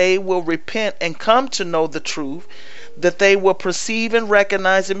that they will repent and come to know the truth, that they will perceive and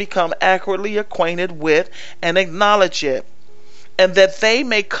recognize and become accurately acquainted with and acknowledge it, and that they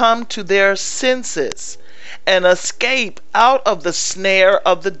may come to their senses and escape out of the snare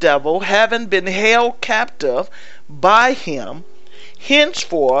of the devil, having been held captive by him,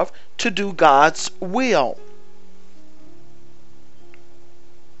 henceforth to do God's will.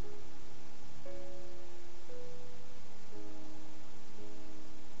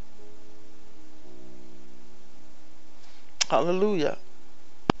 Hallelujah.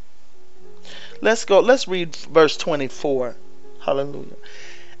 Let's read verse 24. Hallelujah.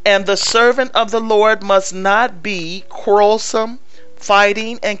 And the servant of the Lord must not be quarrelsome,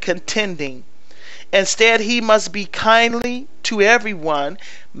 fighting, and contending. Instead, he must be kindly to everyone,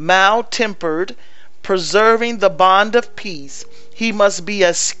 mild-tempered, preserving the bond of peace. He must be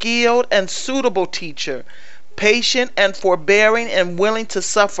a skilled and suitable teacher, patient and forbearing and willing to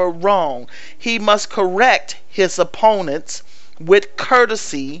suffer wrong. He must correct his opponents with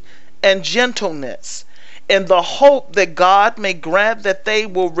courtesy and gentleness, in the hope that God may grant that they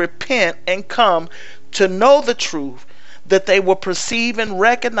will repent and come to know the truth, that they will perceive and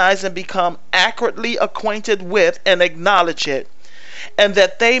recognize and become accurately acquainted with and acknowledge it, and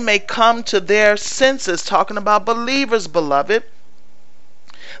that they may come to their senses. Talking about believers, beloved,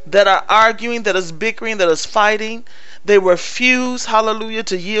 that are arguing, that is bickering, that is fighting. They refuse, hallelujah,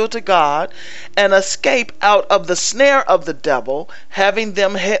 to yield to God and escape out of the snare of the devil, having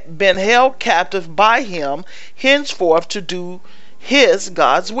them been held captive by him, henceforth to do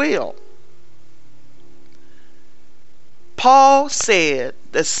God's will. Paul said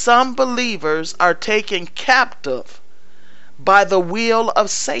that some believers are taken captive by the will of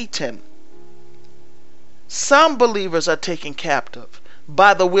Satan. Some believers are taken captive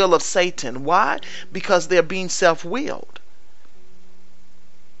by the will of Satan. Why? Because they're being self-willed.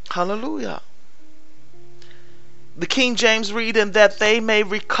 Hallelujah. The King James reading, that they may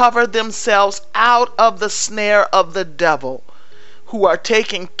recover themselves out of the snare of the devil, who are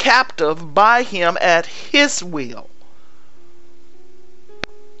taken captive by him at his will.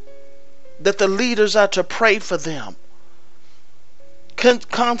 That the leaders are to pray for them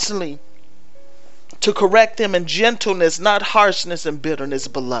constantly, to correct them in gentleness, not harshness and bitterness,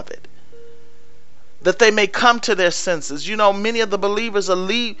 beloved. That they may come to their senses. You know, many of the believers will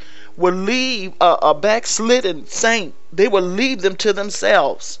leave a backslidden saint. They will leave them to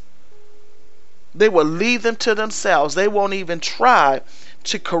themselves. They will leave them to themselves. They won't even try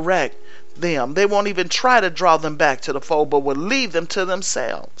to correct them. They won't even try to draw them back to the fold, but will leave them to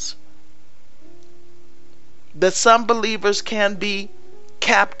themselves. That some believers can be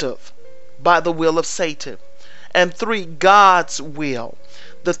captive by the will of Satan. And 3, God's will.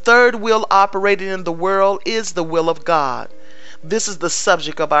 The third will operating in the world is the will of God. This is the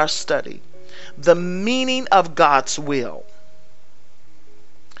subject of our study. The meaning of God's will.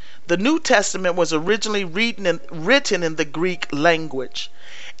 The New Testament was originally written in the Greek language.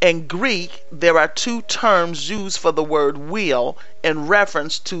 In Greek, there are two terms used for the word will in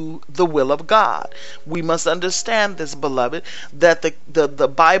reference to the will of God. We must understand this, beloved, that the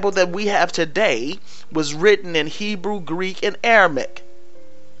Bible that we have today was written in Hebrew, Greek, and Aramaic.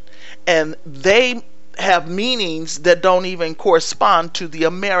 And they have meanings that don't even correspond to the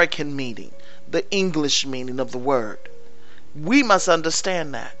American meaning, the English meaning of the word. We must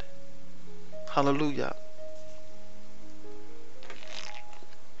understand that. Hallelujah.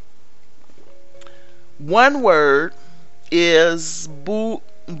 One word is boulema,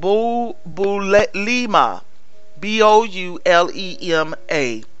 B-O-U-L-E-M-A,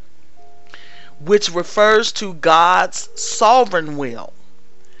 which refers to God's sovereign will.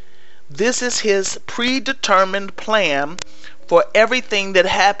 This is his predetermined plan for everything that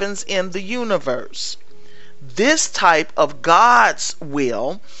happens in the universe. This type of God's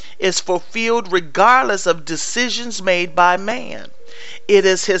will is fulfilled regardless of decisions made by man. It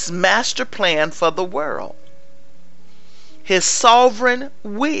is his master plan for the world. His sovereign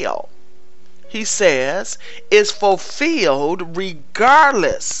will, he says, is fulfilled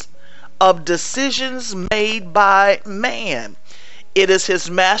regardless of decisions made by man. It is his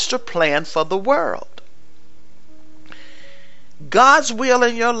master plan for the world. God's will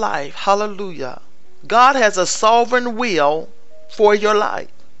in your life, hallelujah. God has a sovereign will for your life.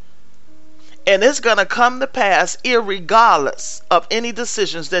 And it's going to come to pass irregardless of any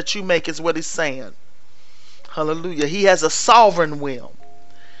decisions that you make, is what he's saying. Hallelujah. He has a sovereign will.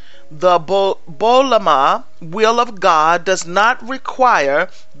 The bolema will of God does not require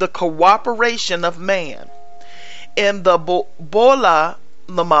the cooperation of man. In the bolema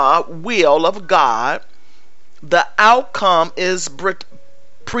will of God, the outcome is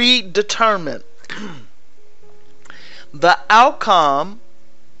predetermined. The outcome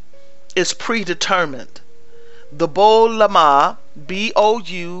is predetermined. The bolema,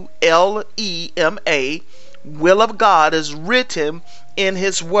 B-O-U-L-E-M-A, will of God is written in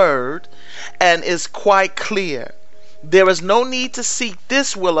his word and is quite clear. There is no need to seek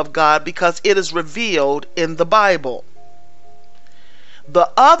this will of God because it is revealed in the Bible.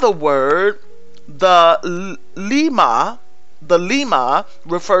 The other word, the lema,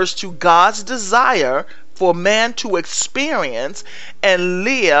 refers to God's desire for man to experience and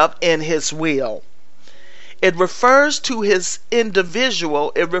live in his will. It refers to his individual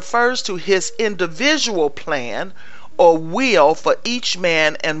plan or will for each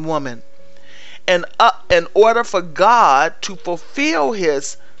man and woman. And in order for God to fulfill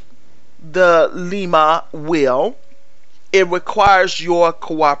the lema will, it requires your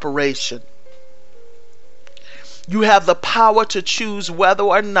cooperation. You have the power to choose whether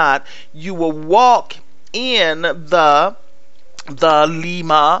or not you will walk in the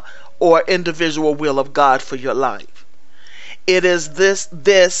lema or individual will of God for your life. It is the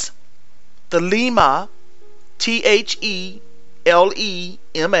lema, T-H-E-L-E-M-A,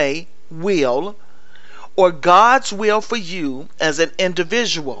 will, or God's will for you as an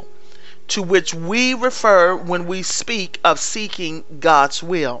individual, to which we refer when we speak of seeking God's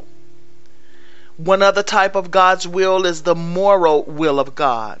will. One other type of God's will is the moral will of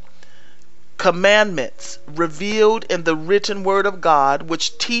God. Commandments revealed in the written word of God,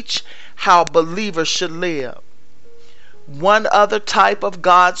 which teach how believers should live. One other type of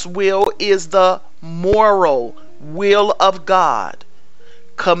God's will is the moral will of God.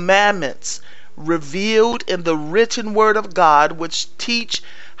 Commandments revealed in the written word of God, which teach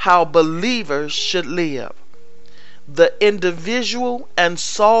how believers should live. The individual and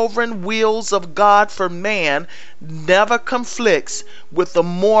sovereign wills of God for man never conflicts with the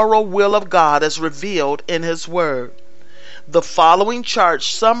moral will of God as revealed in his word. The following chart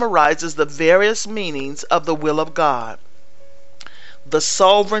summarizes the various meanings of the will of God. The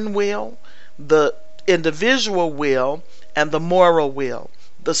sovereign will, the individual will, and the moral will.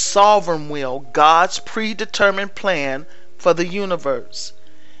 The sovereign will, God's predetermined plan for the universe.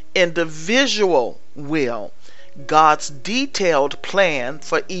 Individual will, God's detailed plan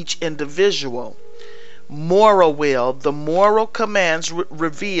for each individual. Moral will, the moral commands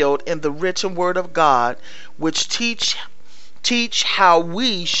revealed in the written word of God, which teach how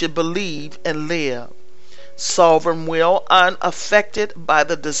we should believe and live. Sovereign will, unaffected by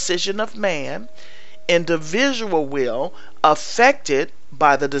the decision of man. Individual will, affected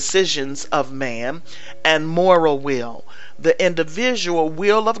by the decisions of man. And moral will, the individual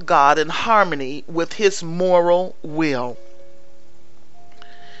will of God in harmony with his moral will.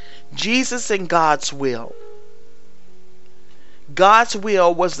 Jesus and God's will. God's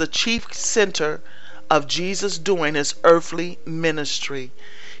will was the chief center of Jesus doing his earthly ministry.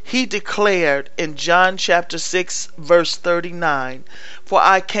 He declared in John chapter 6 verse 39, "For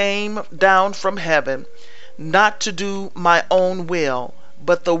I came down from heaven not to do my own will,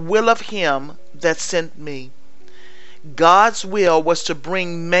 but the will of him that sent me." God's will was to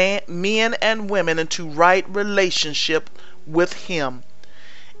bring men and women into right relationship with him.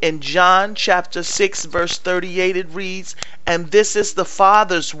 In John chapter 6 verse 38 it reads, "And this is the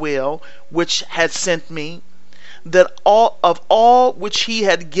Father's will which had sent me, that all which he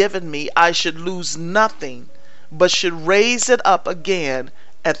had given me I should lose nothing, but should raise it up again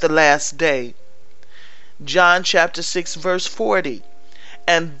at the last day." John chapter 6 verse 40,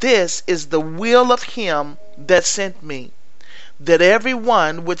 "And this is the will of him that sent me, that every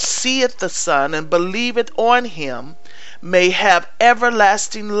one which seeth the Son and believeth on him may have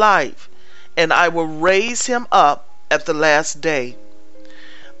everlasting life, and I will raise him up at the last day."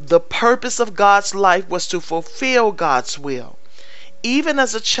 The purpose of God's life was to fulfill God's will. Even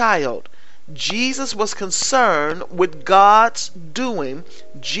as a child, Jesus was concerned with God's doing.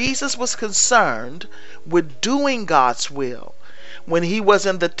 Jesus was concerned with doing God's will. When he was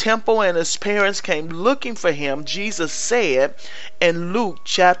in the temple and his parents came looking for him, Jesus said in Luke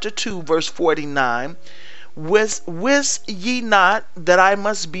chapter 2 verse 49, Wist ye not that I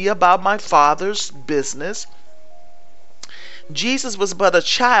must be about my Father's business?" Jesus was but a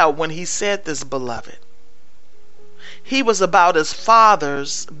child when he said this, beloved. He was about his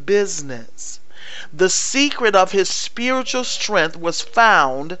Father's business. The secret of his spiritual strength was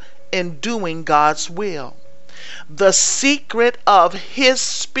found in doing God's will. The secret of his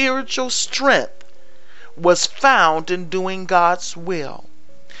spiritual strength was found in doing God's will.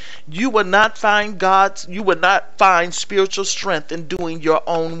 You would not find spiritual strength in doing your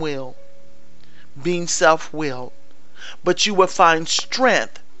own will, being self-willed, but you will find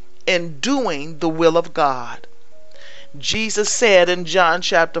strength in doing the will of God. Jesus said in John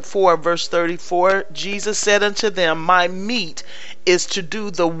chapter 4 verse 34, Jesus said unto them, "My meat is to do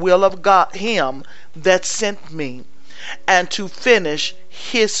the will of God, him that sent me, and to finish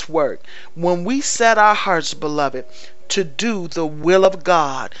his work." When we set our hearts, beloved, to do the will of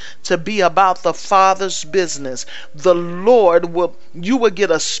God, to be about the Father's business, the Lord you will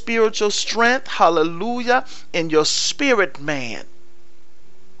get a spiritual strength, hallelujah, in your spirit man,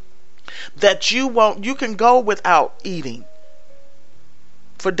 that you can go without eating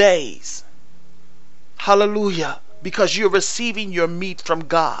for days, hallelujah, because you're receiving your meat from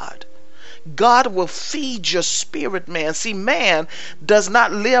God. God will feed your spirit man. See, man does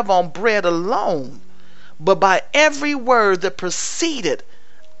not live on bread alone, but by every word that proceeded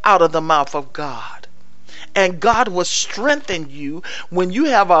out of the mouth of God. And God will strengthen you when you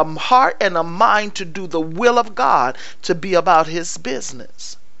have a heart and a mind to do the will of God, to be about his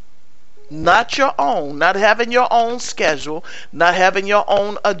business. Not your own, not having your own schedule, not having your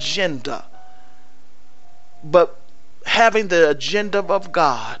own agenda, but having the agenda of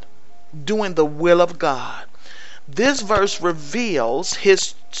God, doing the will of God. This verse reveals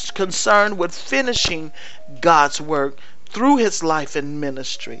his concern with finishing God's work through his life and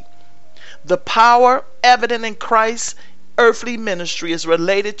ministry. The power evident in Christ's earthly ministry is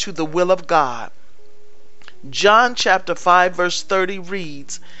related to the will of God. John chapter 5 verse 30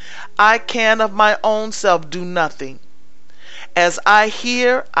 reads, "I can of my own self do nothing. As I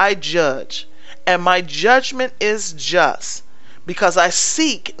hear, I judge, and my judgment is just, because I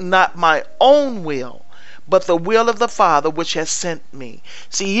seek not my own will, but the will of the Father which has sent me."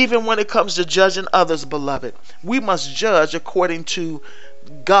 See, even when it comes to judging others, beloved, we must judge according to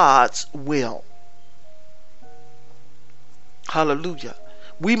God's will. Hallelujah.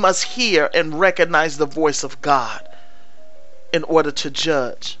 We must hear and recognize the voice of God in order to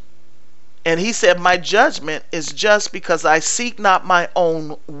judge. And he said, "My judgment is just, because I seek not my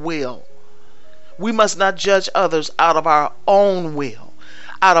own will." We must not judge others out of our own will,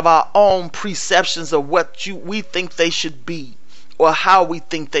 out of our own perceptions of what we think they should be or how we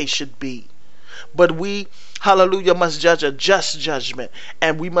think they should be. But we, hallelujah, must judge a just judgment,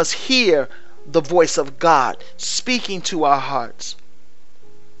 and we must hear the voice of God speaking to our hearts.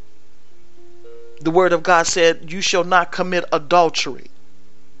 The word of God said, "You shall not commit adultery."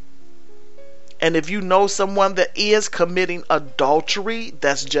 And if you know someone that is committing adultery,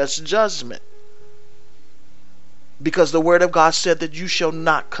 that's just judgment. Because the word of God said that you shall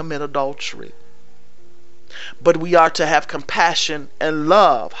not commit adultery. But we are to have compassion and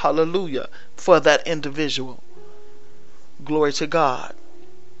love, hallelujah, for that individual. Glory to God.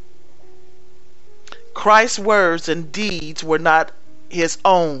 Christ's words and deeds were not his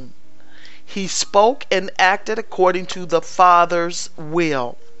own. He spoke and acted according to the Father's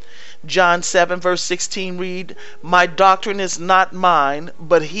will. John 7 verse 16 read, "My doctrine is not mine,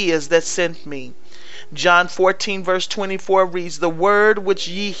 but his that sent me." John 14 verse 24 reads, "The word which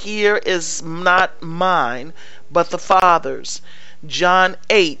ye hear is not mine, but the Father's." John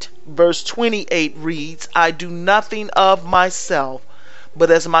 8 verse 28 reads, "I do nothing of myself, but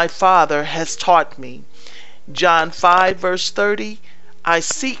as my Father has taught me." John 5 verse 30, "I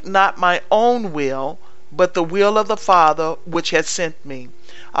seek not my own will, but the will of the Father which has sent me."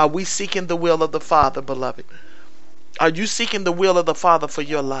 Are we seeking the will of the Father, beloved? Are you seeking the will of the Father for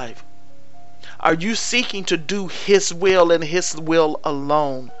your life? Are you seeking to do His will and His will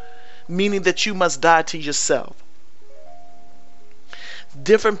alone? Meaning that you must die to yourself.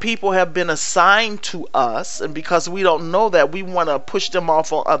 Different people have been assigned to us, and because we don't know that, we want to push them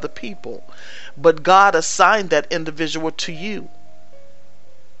off on other people. But God assigned that individual to you.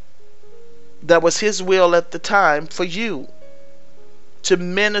 That was His will at the time for you, to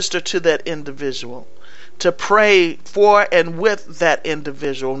minister to that individual, to pray for and with that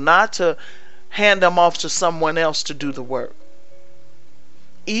individual, not to hand them off to someone else to do the work.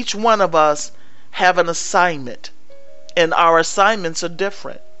 Each one of us have an assignment, and our assignments are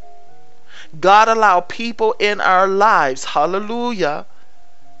different. God allowed people in our lives, hallelujah,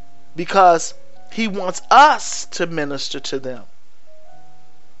 because He wants us to minister to them.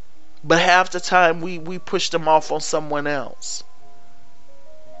 But half the time we push them off on someone else.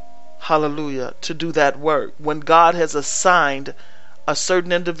 Hallelujah, to do that work. When God has assigned a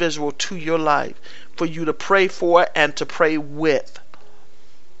certain individual to your life for you to pray for and to pray with.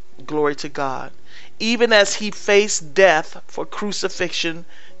 Glory to God. Even as He faced death for crucifixion,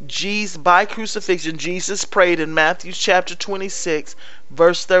 by crucifixion, Jesus prayed in Matthew chapter 26,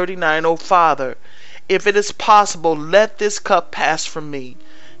 verse 39, "O Father, if it is possible, let this cup pass from me.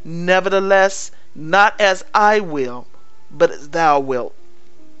 Nevertheless, not as I will, but as thou wilt."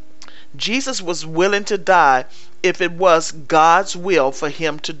 Jesus was willing to die if it was God's will for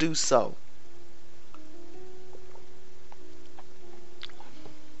Him to do so.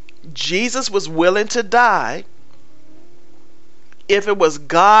 Jesus was willing to die if it was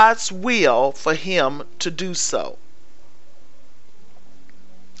God's will for Him to do so.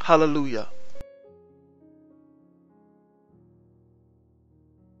 Hallelujah.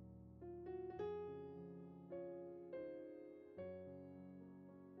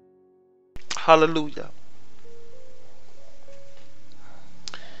 Hallelujah.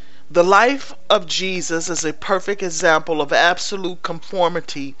 The life of Jesus is a perfect example of absolute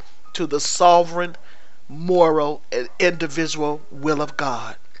conformity to the sovereign, moral, and individual will of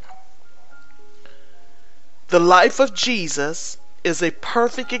God. The life of Jesus is a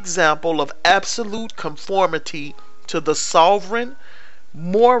perfect example of absolute conformity to the sovereign,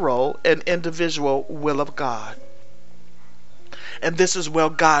 moral, and individual will of God. And this is where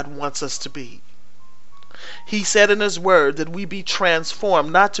God wants us to be. He said in His word that we be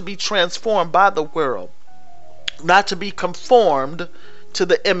transformed, not to be transformed by the world, not to be conformed to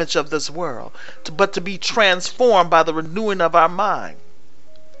the image of this world, but to be transformed by the renewing of our mind.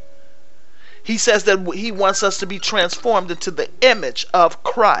 He says that He wants us to be transformed into the image of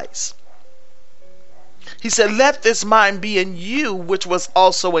Christ. He said, "Let this mind be in you, which was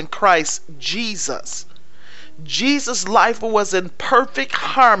also in Christ Jesus." Jesus' life was in perfect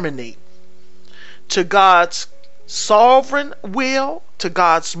harmony to God's sovereign will, to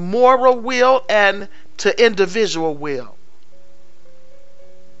God's moral will, and to individual will.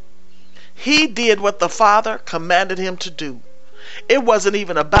 He did what the Father commanded Him to do. It wasn't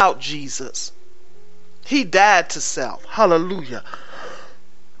even about Jesus. He died to self. Hallelujah.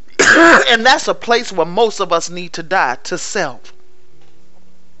 And that's a place where most of us need to die, to self.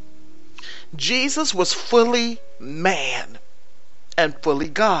 Jesus was fully man and fully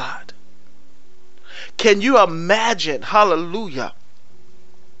God. Can you imagine, hallelujah,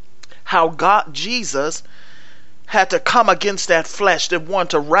 how Jesus had to come against that flesh that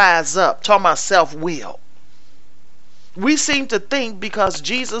wanted to rise up, talking about self-will. We seem to think because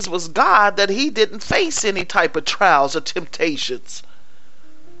Jesus was God that He didn't face any type of trials or temptations.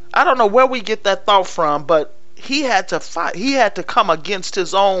 I don't know where we get that thought from, but He had to fight. He had to come against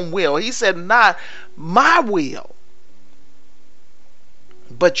His own will. He said, "Not my will,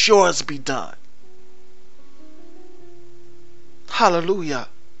 but yours be done." Hallelujah.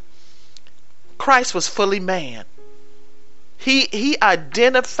 Christ was fully man. He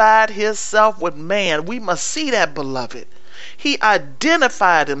identified Himself with man. We must see that, beloved. He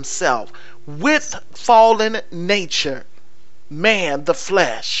identified Himself with fallen nature, man, the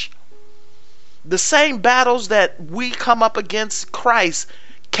flesh. The same battles that we come up against, Christ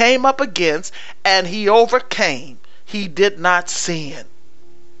came up against, and he overcame. He did not sin.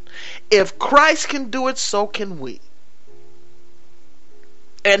 If Christ can do it, so can we.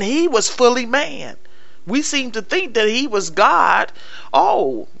 And he was fully man. We seem to think that he was God.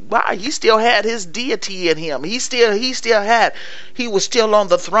 Oh, wow, he still had his deity in him. He was still on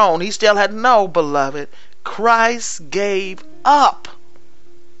the throne. He still had, no, beloved. Christ gave up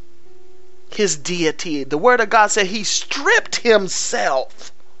his deity. The word of God said he stripped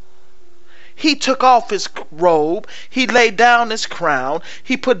himself. He took off his robe. He laid down his crown.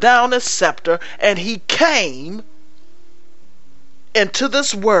 He put down his scepter, and he came into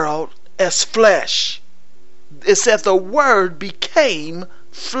this world as flesh. It said the word became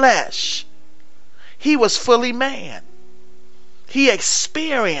flesh. He was fully man. He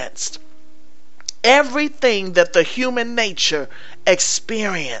experienced everything that the human nature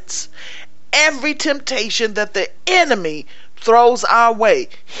experienced. Every temptation that the enemy throws our way,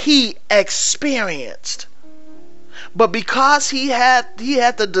 he experienced. But because he had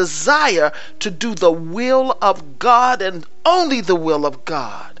the desire to do the will of God and only the will of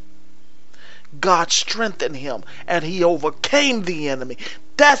God, God strengthened him and he overcame the enemy.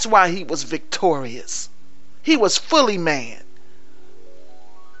 That's why he was victorious. He was fully man.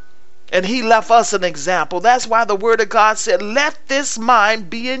 And he left us an example. That's why the word of God said, let this mind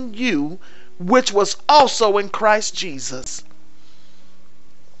be in you, which was also in Christ Jesus.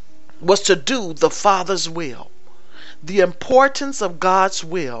 Was to do the Father's will. The importance of God's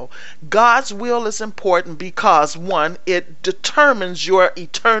will. God's will is important because, one, it determines your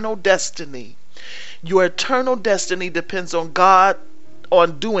eternal destiny. Your eternal destiny depends on God,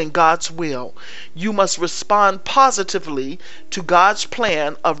 on doing God's will. You must respond positively to God's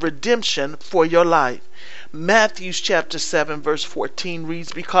plan of redemption for your life. Matthew chapter 7 verse 14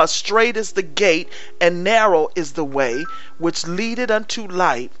 reads, because straight is the gate and narrow is the way which leadeth unto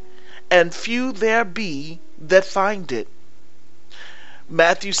life, and few there be that find it.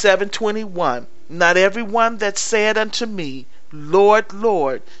 Matthew 7:21, not everyone that said unto me, Lord,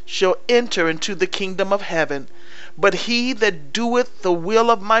 Lord, shall enter into the kingdom of heaven, but he that doeth the will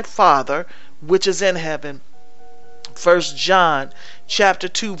of my Father which is in heaven. 1 John chapter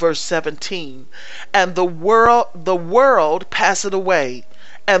 2 verse 17, and the world passeth away,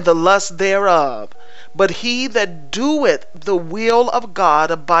 and the lust thereof, but he that doeth the will of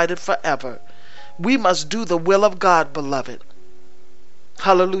God abideth forever. We must do the will of God, beloved.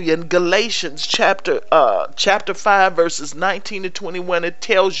 Hallelujah. In Galatians chapter 5 verses 19 to 21, it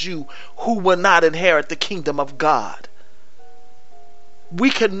tells you who will not inherit the kingdom of God. We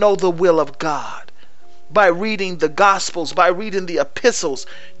can know the will of God by reading the Gospels, by reading the epistles.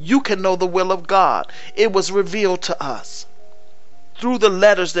 You can know the will of God. It was revealed to us through the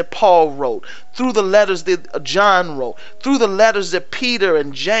letters that Paul wrote, through the letters that John wrote, through the letters that Peter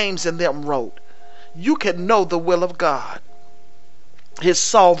and James and them wrote. You can know the will of God, his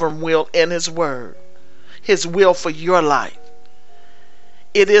sovereign will in his word, his will for your life.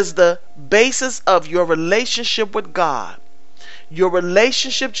 It is the basis of your relationship with God. Your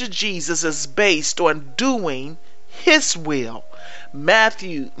relationship to Jesus is based on doing his will.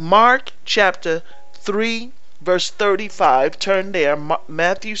 Mark chapter 3 verse 35, turn there,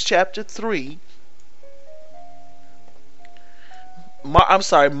 Matthew chapter 3,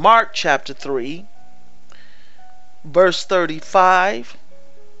 Mark chapter 3 verse 35,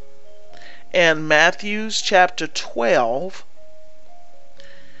 and Matthew chapter 12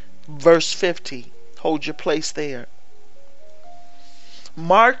 verse 50. Hold your place there.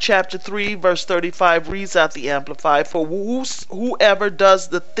 Mark chapter 3 verse 35 reads out the Amplified, for whoever does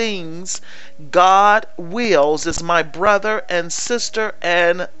the things God wills is my brother and sister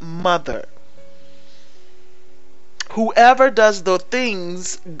and mother. Whoever does the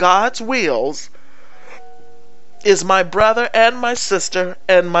things God's wills is my brother and my sister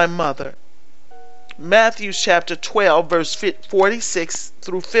and my mother. Matthew chapter 12 verse 46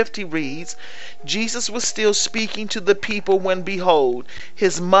 through 50 reads, Jesus was still speaking to the people when behold,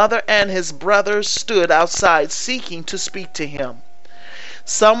 his mother and his brothers stood outside seeking to speak to him.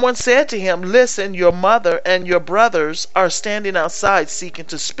 Someone said to him, listen, your mother and your brothers are standing outside seeking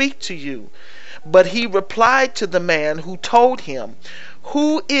to speak to you. But he replied to the man who told him,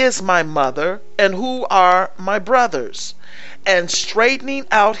 who is my mother and who are my brothers? And straightening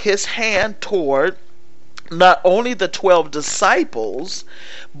out his hand toward not only the 12 disciples,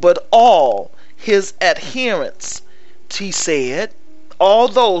 but all his adherents, he said, all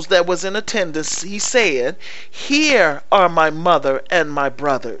those that was in attendance, he said, here are my mother and my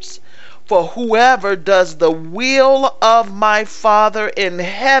brothers. For whoever does the will of my Father in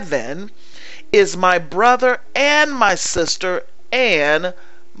heaven is my brother and my sister and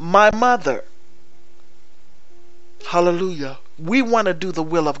my mother. Hallelujah. We want to do the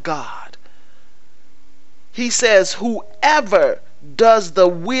will of God. He says, whoever does the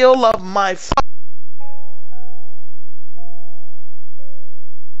will of my Father.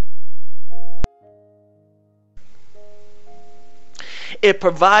 It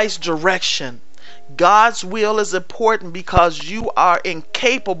provides direction. God's will is important because you are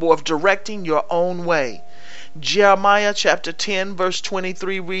incapable of directing your own way. Jeremiah chapter 10 verse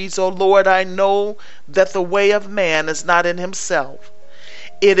 23 reads, O Lord, I know that the way of man is not in himself.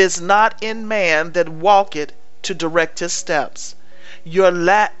 It is not in man that walketh to direct his steps. You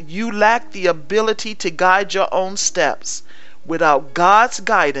lack the ability to guide your own steps. Without God's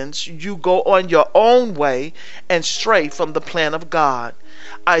guidance, you go on your own way and stray from the plan of God.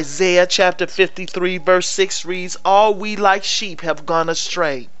 Isaiah chapter 53 verse 6 reads, all we like sheep have gone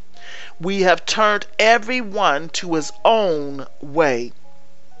astray. We have turned every one to his own way.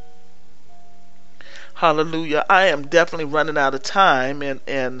 Hallelujah. I am definitely running out of time,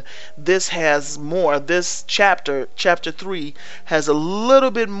 and this has more. This chapter 3, has a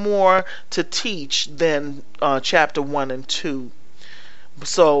little bit more to teach than chapter 1 and 2.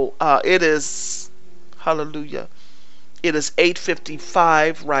 So it is, hallelujah, it is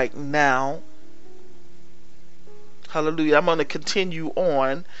 8:55 right now. Hallelujah. I'm going to continue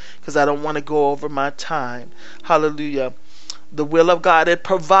on because I don't want to go over my time. Hallelujah. The will of God, it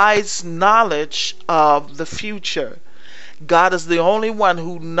provides knowledge of the future. God is the only one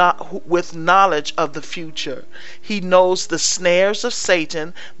who with knowledge of the future. He knows the snares of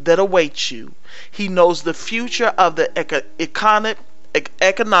Satan that await you. He knows the future of the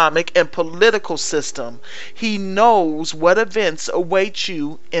economic and political system. He knows what events await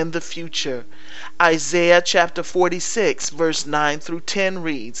you in the future. Isaiah chapter 46 verse 9 through 10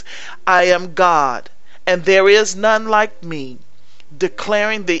 reads, I am God, and there is none like me,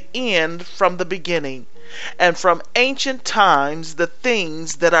 declaring the end from the beginning, and from ancient times the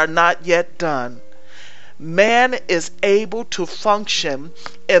things that are not yet done. Man is able to function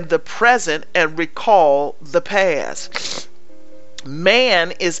in the present and recall the past.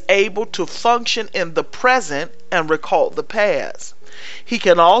 Man is able to function in the present and recall the past. He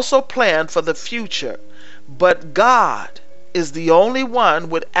can also plan for the future, but God is the only one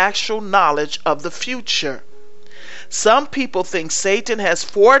with actual knowledge of the future. Some people think Satan has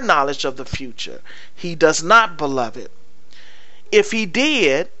foreknowledge of the future. He does not, beloved. If he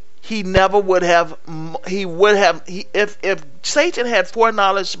did, he never would have. If Satan had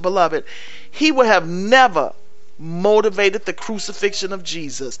foreknowledge, beloved, he would have never motivated the crucifixion of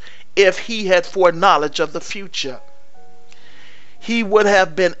Jesus. If he had foreknowledge of the future, he would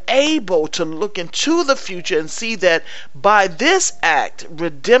have been able to look into the future and see that by this act,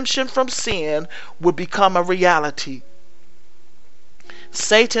 redemption from sin would become a reality.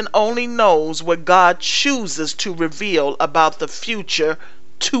 Satan only knows what God chooses to reveal about the future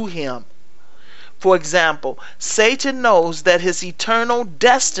to him. For example, Satan knows that his eternal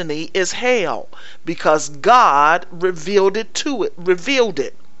destiny is hell because God revealed it.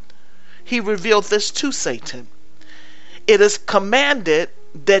 He revealed this to Satan. It is commanded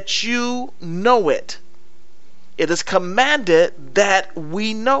that you know it. It is commanded that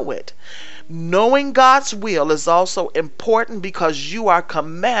we know it. Knowing God's will is also important because you are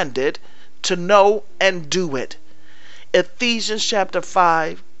commanded to know and do it. Ephesians chapter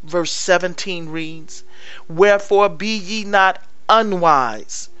 5 verse 17 reads, Wherefore be ye not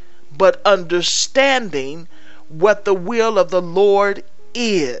unwise, but understanding what the will of the Lord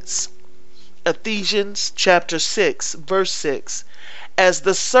is. Ephesians chapter 6 verse 6, As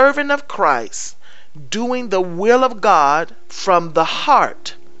the servant of Christ, doing the will of God from the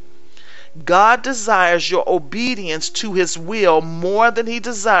heart. God desires your obedience to his will more than he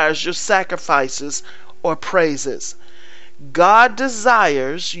desires your sacrifices or praises. God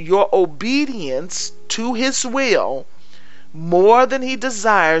desires your obedience to his will more than he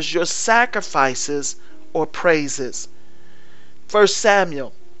desires your sacrifices or praises. 1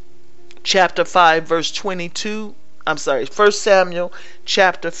 Samuel chapter 5 verse 22, 1 Samuel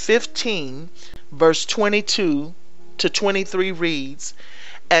chapter 15 verse 22 to 23 reads,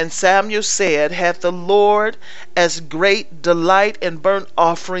 And Samuel said, Hath the Lord as great delight in burnt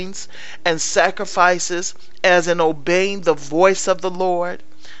offerings and sacrifices as in obeying the voice of the Lord?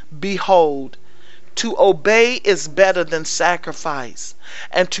 Behold, to obey is better than sacrifice,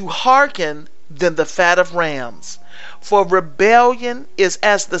 and to hearken than the fat of rams. For rebellion is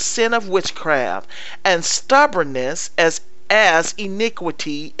as the sin of witchcraft, and stubbornness as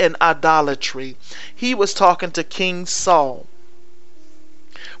iniquity and idolatry. He was talking to King Saul.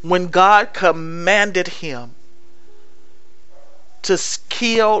 When God commanded him to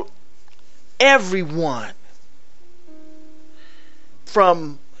kill everyone,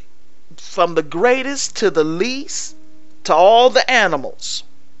 from the greatest to the least, to all the animals.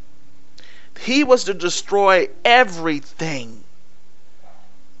 He was to destroy everything.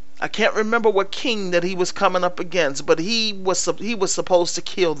 I can't remember what king that he was coming up against, but he was supposed to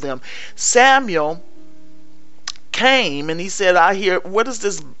kill them. Samuel came and he said, I hear, what is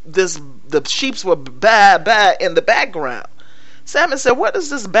this, the sheep were baa in the background. Samuel said, what is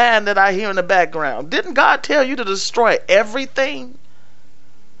this band that I hear in the background? Didn't God tell you to destroy everything?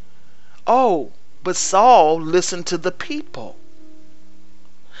 Oh, but Saul listened to the people.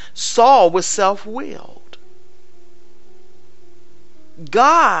 Saul was self-willed.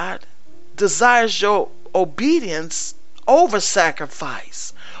 God desires your obedience over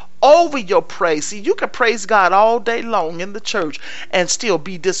sacrifice, over your praise. See, you can praise God all day long in the church and still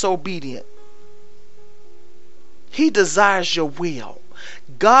be disobedient. He desires your will.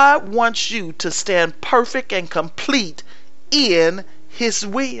 God wants you to stand perfect and complete in His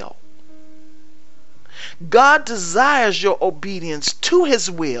will. God desires your obedience to His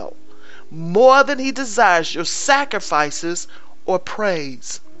will more than He desires your sacrifices or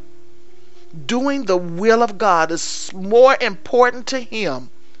praise. Doing the will of God is more important to Him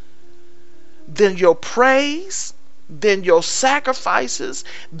than your praise, than your sacrifices,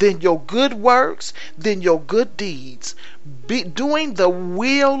 than your good works, than your good deeds. Doing the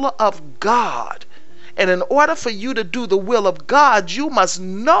will of God. And in order for you to do the will of God, you must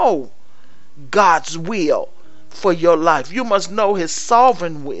know God's will for your life. You must know His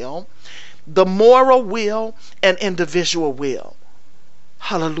sovereign will, the moral will, and individual will.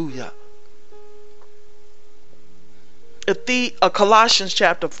 Hallelujah. Colossians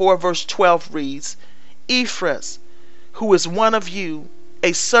chapter 4 verse 12 reads, Ephraim, who is one of you,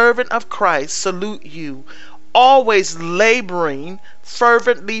 a servant of Christ, salute you, always laboring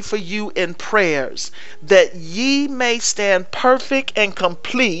fervently for you in prayers, that ye may stand perfect and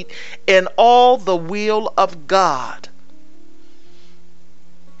complete in all the will of God.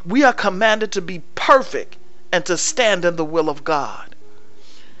 We are commanded to be perfect and to stand in the will of God.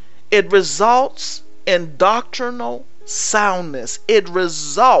 It results in doctrinal soundness. It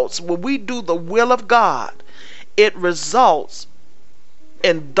results, when we do the will of God, it results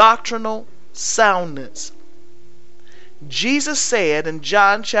in doctrinal soundness. Jesus said in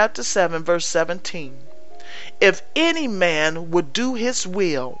John chapter 7 verse 17, if any man would do His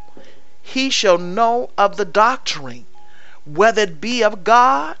will, he shall know of the doctrine, whether it be of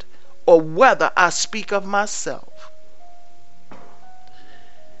God or whether I speak of myself.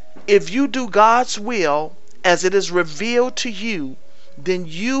 If you do God's will as it is revealed to you, then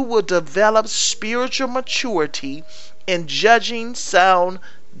you will develop spiritual maturity in judging sound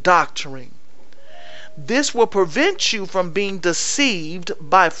doctrine. This will prevent you from being deceived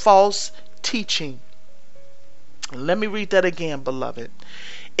by false teaching. Let me read that again, beloved.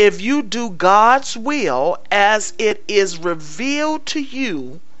 If you do God's will as it is revealed to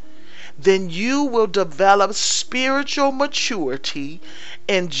you, then you will develop spiritual maturity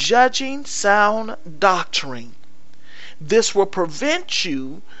in judging sound doctrine. This will prevent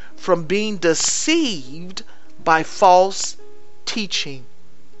you from being deceived by false teaching.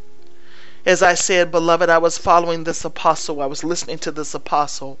 As I said, beloved, I was following this apostle. I was listening to this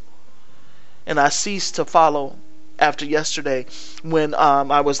apostle. And I ceased to follow after yesterday when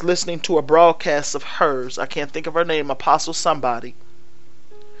I was listening to a broadcast of hers. I can't think of her name, Apostle somebody.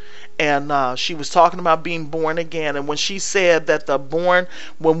 And she was talking about being born again. And when she said that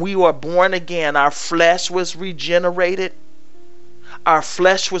when we were born again, our flesh was regenerated. Our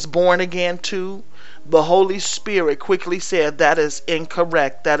flesh was born again too. The Holy Spirit quickly said that is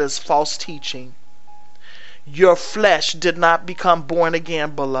incorrect. That is false teaching. Your flesh did not become born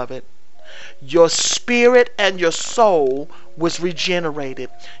again, beloved. Your spirit and your soul was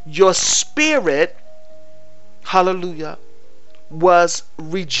regenerated. Your spirit, hallelujah, was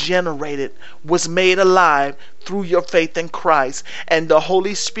regenerated, was made alive through your faith in Christ. And the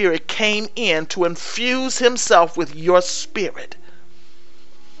Holy Spirit came in to infuse Himself with your spirit.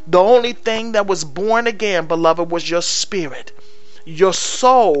 The only thing that was born again, beloved, was your spirit. Your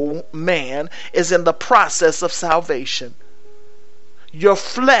soul, man, is in the process of salvation. Your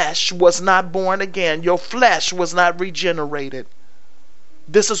flesh was not born again. Your flesh was not regenerated.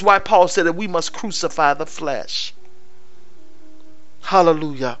 This is why Paul said that we must crucify the flesh.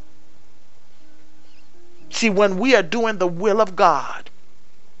 Hallelujah. See, when we are doing the will of God,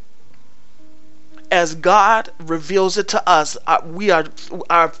 as God reveals it to us,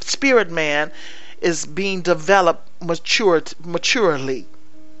 our spirit man is being developed maturely.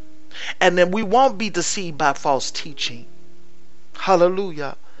 And then we won't be deceived by false teaching.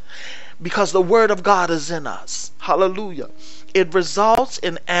 Hallelujah. Because the word of God is in us. Hallelujah. It results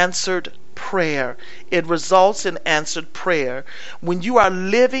in answered prayer. It results in answered prayer. When you are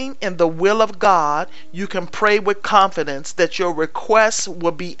living in the will of God, you can pray with confidence that your requests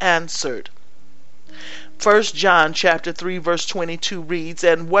will be answered. 1 John chapter 3 verse 22 reads,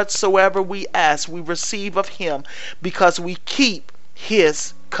 "And whatsoever we ask, we receive of him, because we keep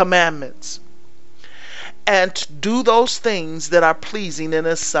his commandments, and do those things that are pleasing in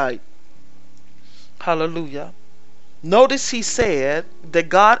his sight." Hallelujah. Notice he said that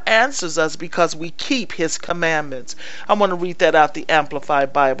God answers us because we keep his commandments. I want to read that out the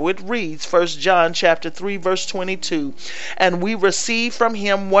Amplified Bible. It reads, 1 John chapter 3 verse 22, "And we receive from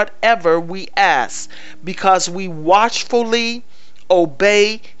him whatever we ask, because we watchfully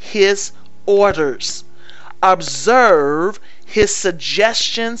obey his orders, observe his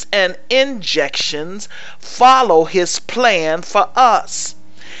suggestions and injections, follow his plan for us,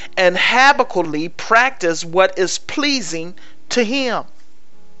 and habitually practice what is pleasing to him."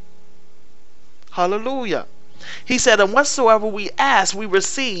 Hallelujah. He said, "And whatsoever we ask, we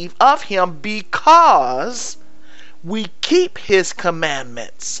receive of him, because we keep his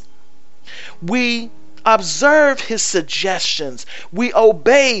commandments. We observe his suggestions. We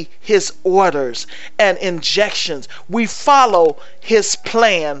obey his orders and injections. We follow his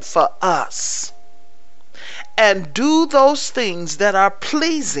plan for us, and do those things that are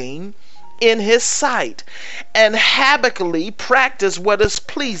pleasing in his sight, and habitually practice what is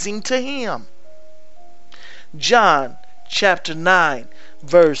pleasing to him." John chapter 9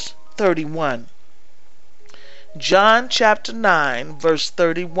 verse 31. John chapter 9 verse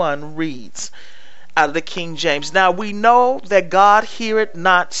 31 reads out of the King James, "Now we know that God heareth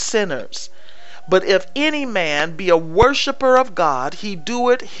not sinners, but if any man be a worshipper of God, he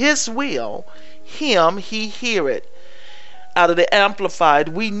doeth his will, him he heareth." Out of the Amplified,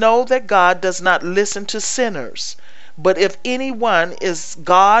 "We know that God does not listen to sinners, but if anyone is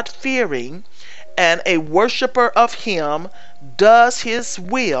God-fearing and a worshiper of him, does his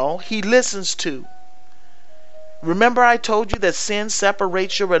will, he listens to." Remember I told you that sin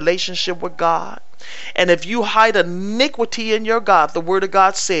separates your relationship with God? And if you hide iniquity in your God, the word of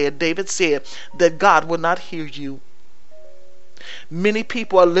God said, David said, that God will not hear you. Many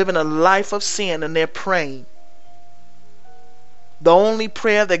people are living a life of sin and they're praying. The only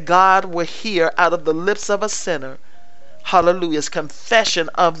prayer that God will hear out of the lips of a sinner, hallelujah, is confession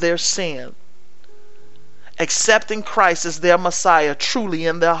of their sin, accepting Christ as their Messiah truly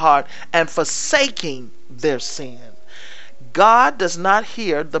in their heart, and forsaking their sin. God does not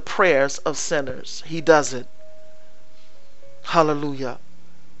hear the prayers of sinners. He doesn't. Hallelujah.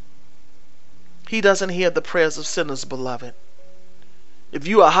 He doesn't hear the prayers of sinners, beloved. If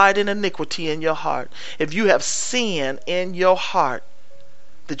you are hiding iniquity in your heart, if you have sin in your heart,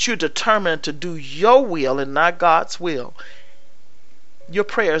 that you're determined to do your will and not God's will, your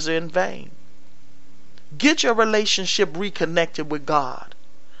prayers are in vain. Get your relationship reconnected with God.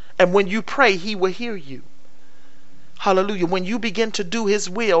 And when you pray, he will hear you. Hallelujah. When you begin to do his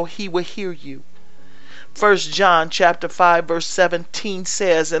will, he will hear you. 1 John chapter 5 verse 17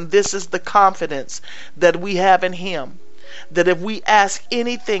 says, "And this is the confidence that we have in him, that if we ask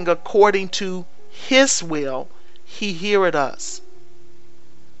anything according to his will, he heareth us."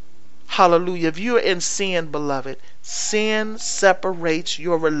 Hallelujah. If you are in sin, beloved, sin separates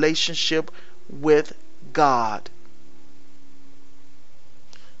your relationship with God.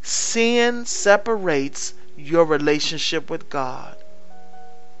 Sin separates your relationship with God.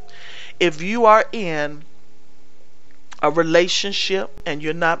 If you are in a relationship and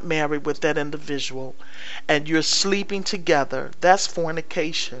you're not married with that individual and you're sleeping together, that's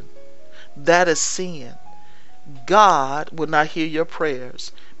fornication. That is sin. God will not hear your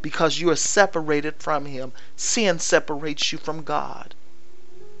prayers because you are separated from him. Sin separates you from God.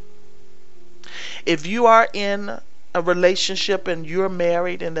 If you are in a relationship and you're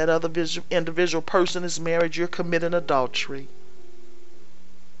married and that other individual person is married, you're committing adultery.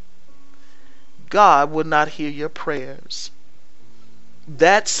 God will not hear your prayers.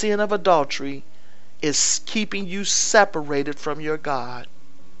 That sin of adultery is keeping you separated from your God.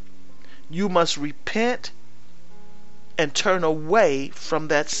 You must repent and turn away from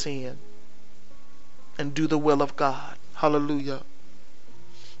that sin and do the will of God. Hallelujah.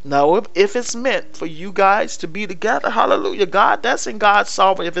 Now, if it's meant for you guys to be together, hallelujah, God, that's in God's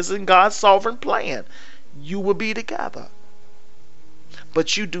sovereign. If it's in God's sovereign plan, you will be together.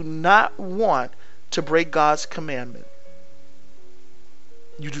 But you do not want to break God's commandment.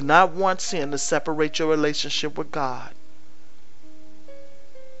 You do not want sin to separate your relationship with God.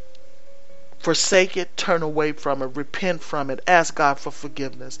 Forsake it, turn away from it, repent from it, ask God for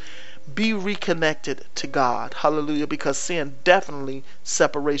forgiveness. Be reconnected to God. Hallelujah. Because sin definitely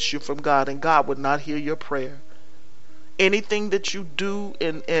separates you from God, and God would not hear your prayer. Anything that you do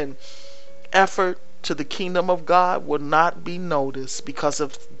in effort to the kingdom of God will not be noticed because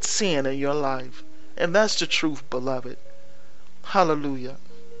of sin in your life. And that's the truth, beloved. Hallelujah.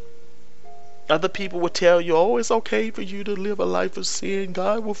 Other people will tell you, oh, it's okay for you to live a life of sin.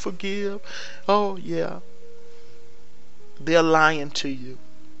 God will forgive. Oh, yeah. They're lying to you.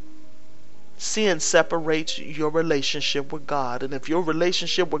 Sin separates your relationship with God. And if your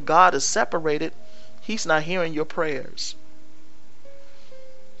relationship with God is separated, He's not hearing your prayers.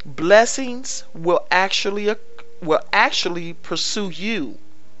 Blessings will actually pursue you.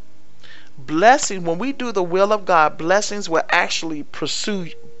 Blessing, when we do the will of God, blessings will actually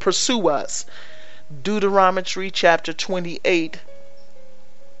pursue us. Deuteronomy chapter 28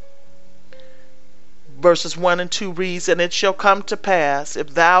 verses 1 and 2 reads, And it shall come to pass,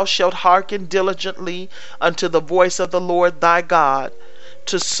 if thou shalt hearken diligently unto the voice of the Lord thy God,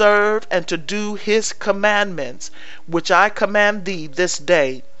 to serve and to do his commandments, which I command thee this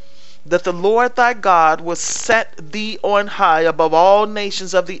day, that the Lord thy God will set thee on high above all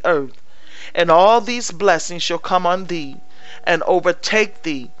nations of the earth, and all these blessings shall come on thee, and overtake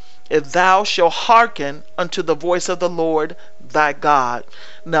thee, if thou shalt hearken unto the voice of the Lord thy God.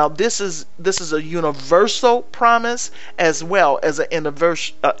 Now this is a universal promise as well as an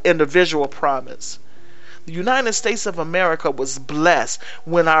individual promise. The United States of America was blessed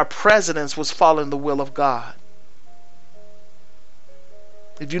when our presidents was following the will of God.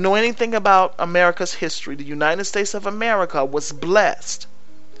 If you know anything about America's history, the United States of America was blessed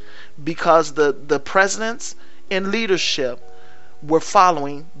because the presidents in leadership were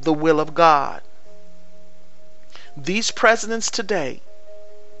following the will of God. These presidents today,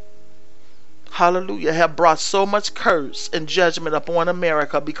 hallelujah, have brought so much curse and judgment upon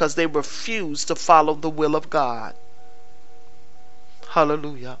America because they refuse to follow the will of God.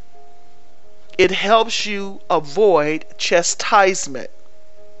 Hallelujah. It helps you avoid chastisement.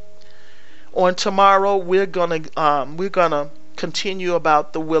 On tomorrow, we're gonna continue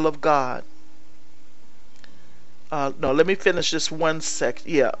about the will of God. No, let me finish this one sec.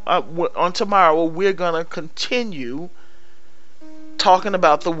 Yeah, on tomorrow we're gonna continue talking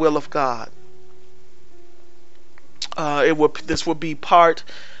about the will of God. This will be part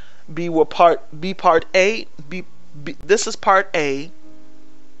B. Part A. This is part A.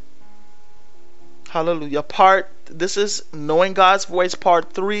 Hallelujah. This is knowing God's voice,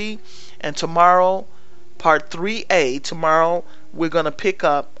 part 3, and tomorrow, part 3A. Tomorrow we're gonna pick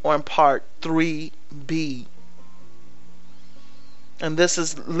up on part 3B. And this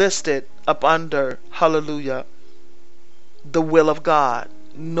is listed up under, hallelujah, the will of God.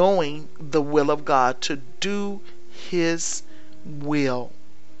 Knowing the will of God, to do his will.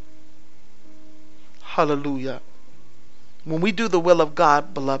 Hallelujah. When we do the will of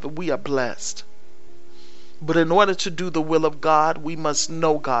God, beloved, we are blessed. But in order to do the will of God, we must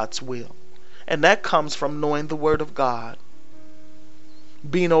know God's will. And that comes from knowing the word of God.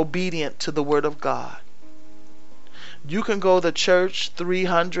 Being obedient to the word of God. You can go to church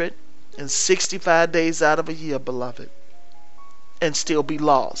 365 days out of a year, beloved, and still be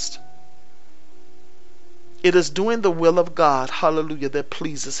lost. It is doing the will of God, hallelujah, that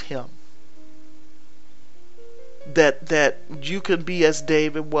pleases him. That you can be as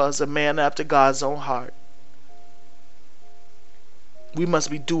David was, a man after God's own heart. We must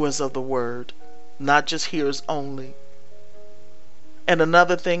be doers of the word, not just hearers only. And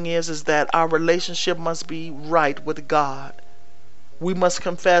another thing is that our relationship must be right with God. We must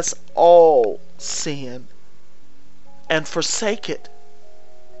confess all sin and forsake it.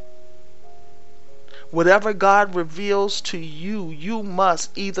 Whatever God reveals to you, you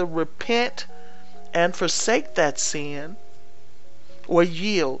must either repent and forsake that sin or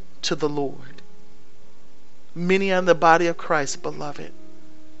yield to the Lord. Many in the body of Christ, beloved,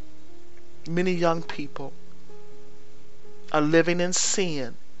 many young people are living in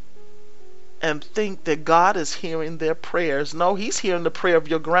sin and think that God is hearing their prayers. No, he's hearing the prayer of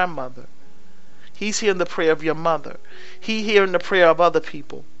your grandmother. He's hearing the prayer of your mother. He's hearing the prayer of other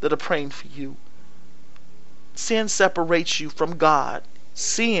people that are praying for you. Sin separates you from God.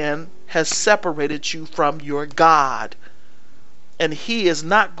 Sin has separated you from your God. And he is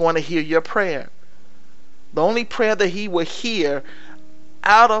not going to hear your prayer. The only prayer that he will hear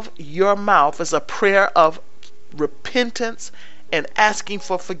out of your mouth is a prayer of repentance and asking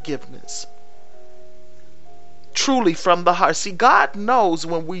for forgiveness. Truly from the heart. See, God knows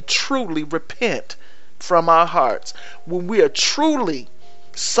when we truly repent from our hearts. When we are truly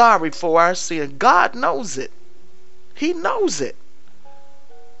sorry for our sin. God knows it. He knows it.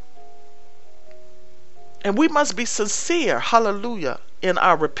 And we must be sincere, hallelujah, in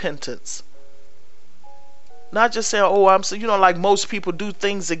our repentance. Not just saying, oh, I'm so, like most people do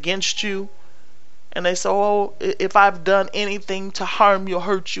things against you. And they say, oh, if I've done anything to harm you or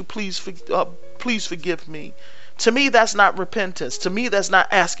hurt you, please forgive me. To me, that's not repentance. To me, that's not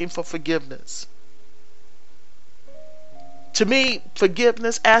asking for forgiveness. To me,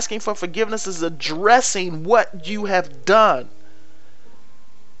 asking for forgiveness is addressing what you have done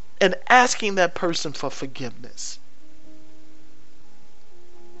and asking that person for forgiveness.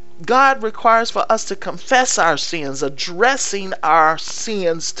 God requires for us to confess our sins, addressing our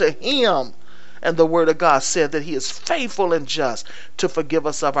sins to Him. And the Word of God said that He is faithful and just to forgive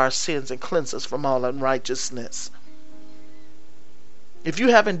us of our sins and cleanse us from all unrighteousness. If you're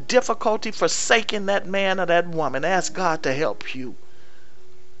having difficulty forsaking that man or that woman, ask God to help you.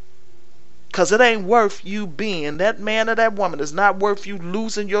 Because it ain't worth you being that man or that woman. It's not worth you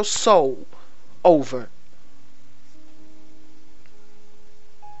losing your soul over.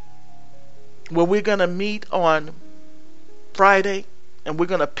 Well, we're going to meet on Friday, and we're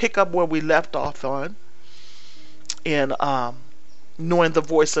going to pick up where we left off on in Knowing the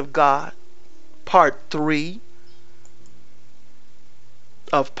Voice of God, part 3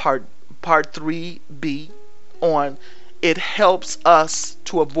 of part 3B on it helps us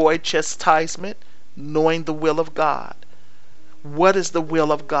to avoid chastisement, knowing the will of God. What is the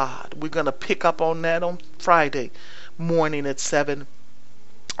will of God? We're going to pick up on that on Friday morning at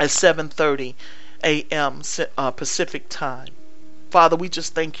 7:30 a.m. Pacific time. Father, we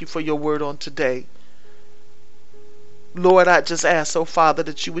just thank you for your word on today. Lord, I just ask, oh Father,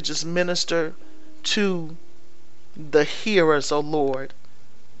 that you would just minister to the hearers, oh Lord.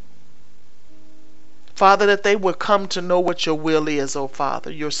 Father, that they would come to know what your will is, oh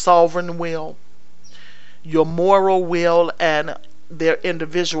Father, your sovereign will, your moral will, and their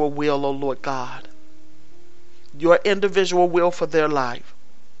individual will, oh Lord God. Your individual will for their life.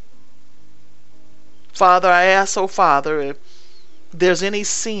 Father, I ask, oh Father, if there's any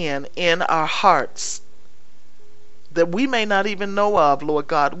sin in our hearts that we may not even know of, Lord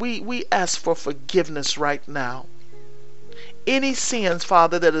God, we ask for forgiveness right now. Any sins,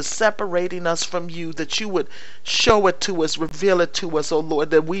 Father, that is separating us from you, that you would show it to us, reveal it to us, oh Lord,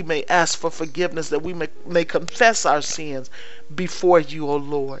 that we may ask for forgiveness, that we may confess our sins before you, oh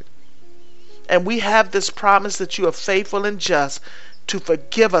Lord. And we have this promise that you are faithful and just to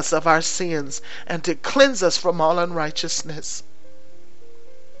forgive us of our sins and to cleanse us from all unrighteousness.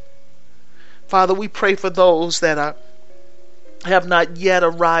 Father, we pray for those that have not yet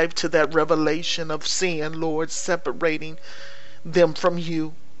arrived to that revelation of sin, Lord, separating them from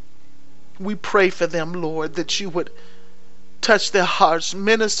you. We pray for them, Lord, that you would touch their hearts,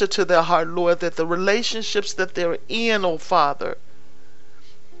 minister to their heart, Lord, that the relationships that they're in, oh Father,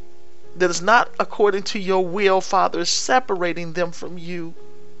 that is not according to your will, Father, is separating them from you.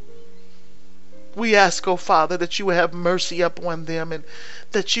 We ask, oh Father, that you would have mercy upon them and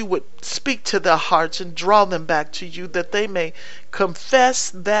that you would speak to their hearts and draw them back to you, that they may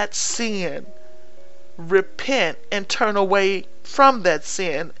confess that sin, repent, and turn away from that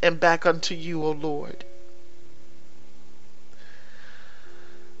sin and back unto you, O Lord.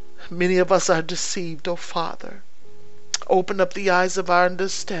 Many of us are deceived, O Father. Open up the eyes of our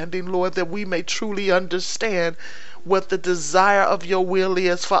understanding, Lord, that we may truly understand what the desire of your will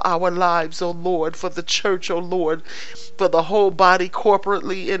is for our lives, O Lord, for the church, O Lord, for the whole body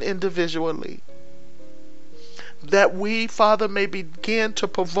corporately and individually. That we, Father, may begin to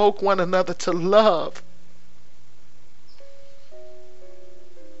provoke one another to love.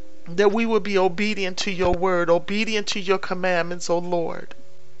 That we will be obedient to your word, obedient to your commandments, O Lord.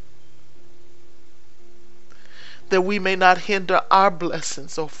 That we may not hinder our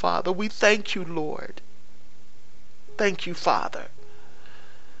blessings, O Father. We thank you, Lord. Thank you, Father,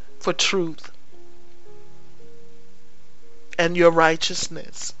 for truth and your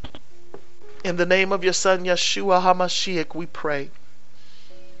righteousness. In the name of your Son, Yeshua HaMashiach, we pray.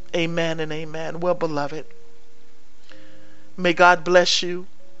 Amen and amen. Well, beloved, may God bless you.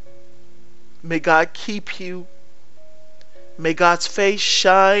 May God keep you. May God's face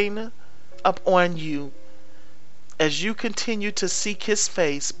shine upon you as you continue to seek his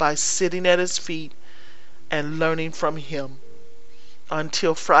face by sitting at his feet and learning from him.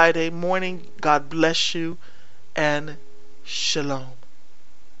 Until Friday morning, God bless you and shalom.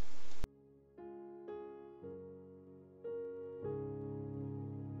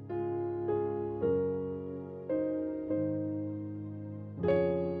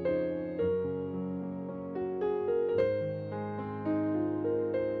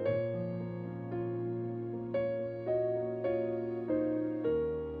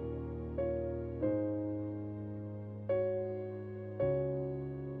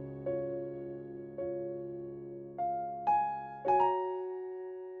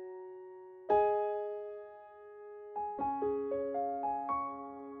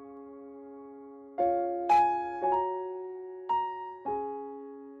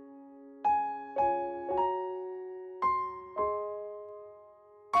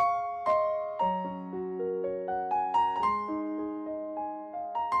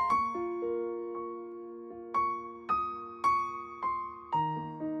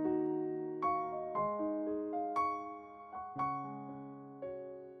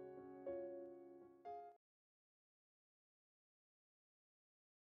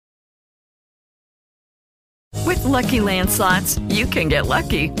 With Lucky Land Slots, you can get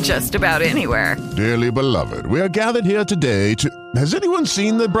lucky just about anywhere. Dearly beloved, we are gathered here today to... Has anyone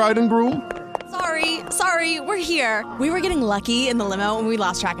seen the bride and groom? Sorry, we're here. We were getting lucky in the limo and we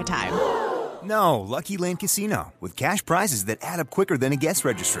lost track of time. No, Lucky Land Casino, with cash prizes that add up quicker than a guest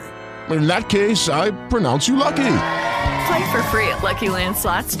registry. In that case, I pronounce you lucky. Play for free at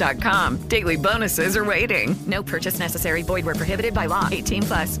LuckyLandSlots.com. Daily bonuses are waiting. No purchase necessary. Void where prohibited by law.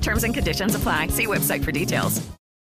 18+. Terms and conditions apply. See website for details.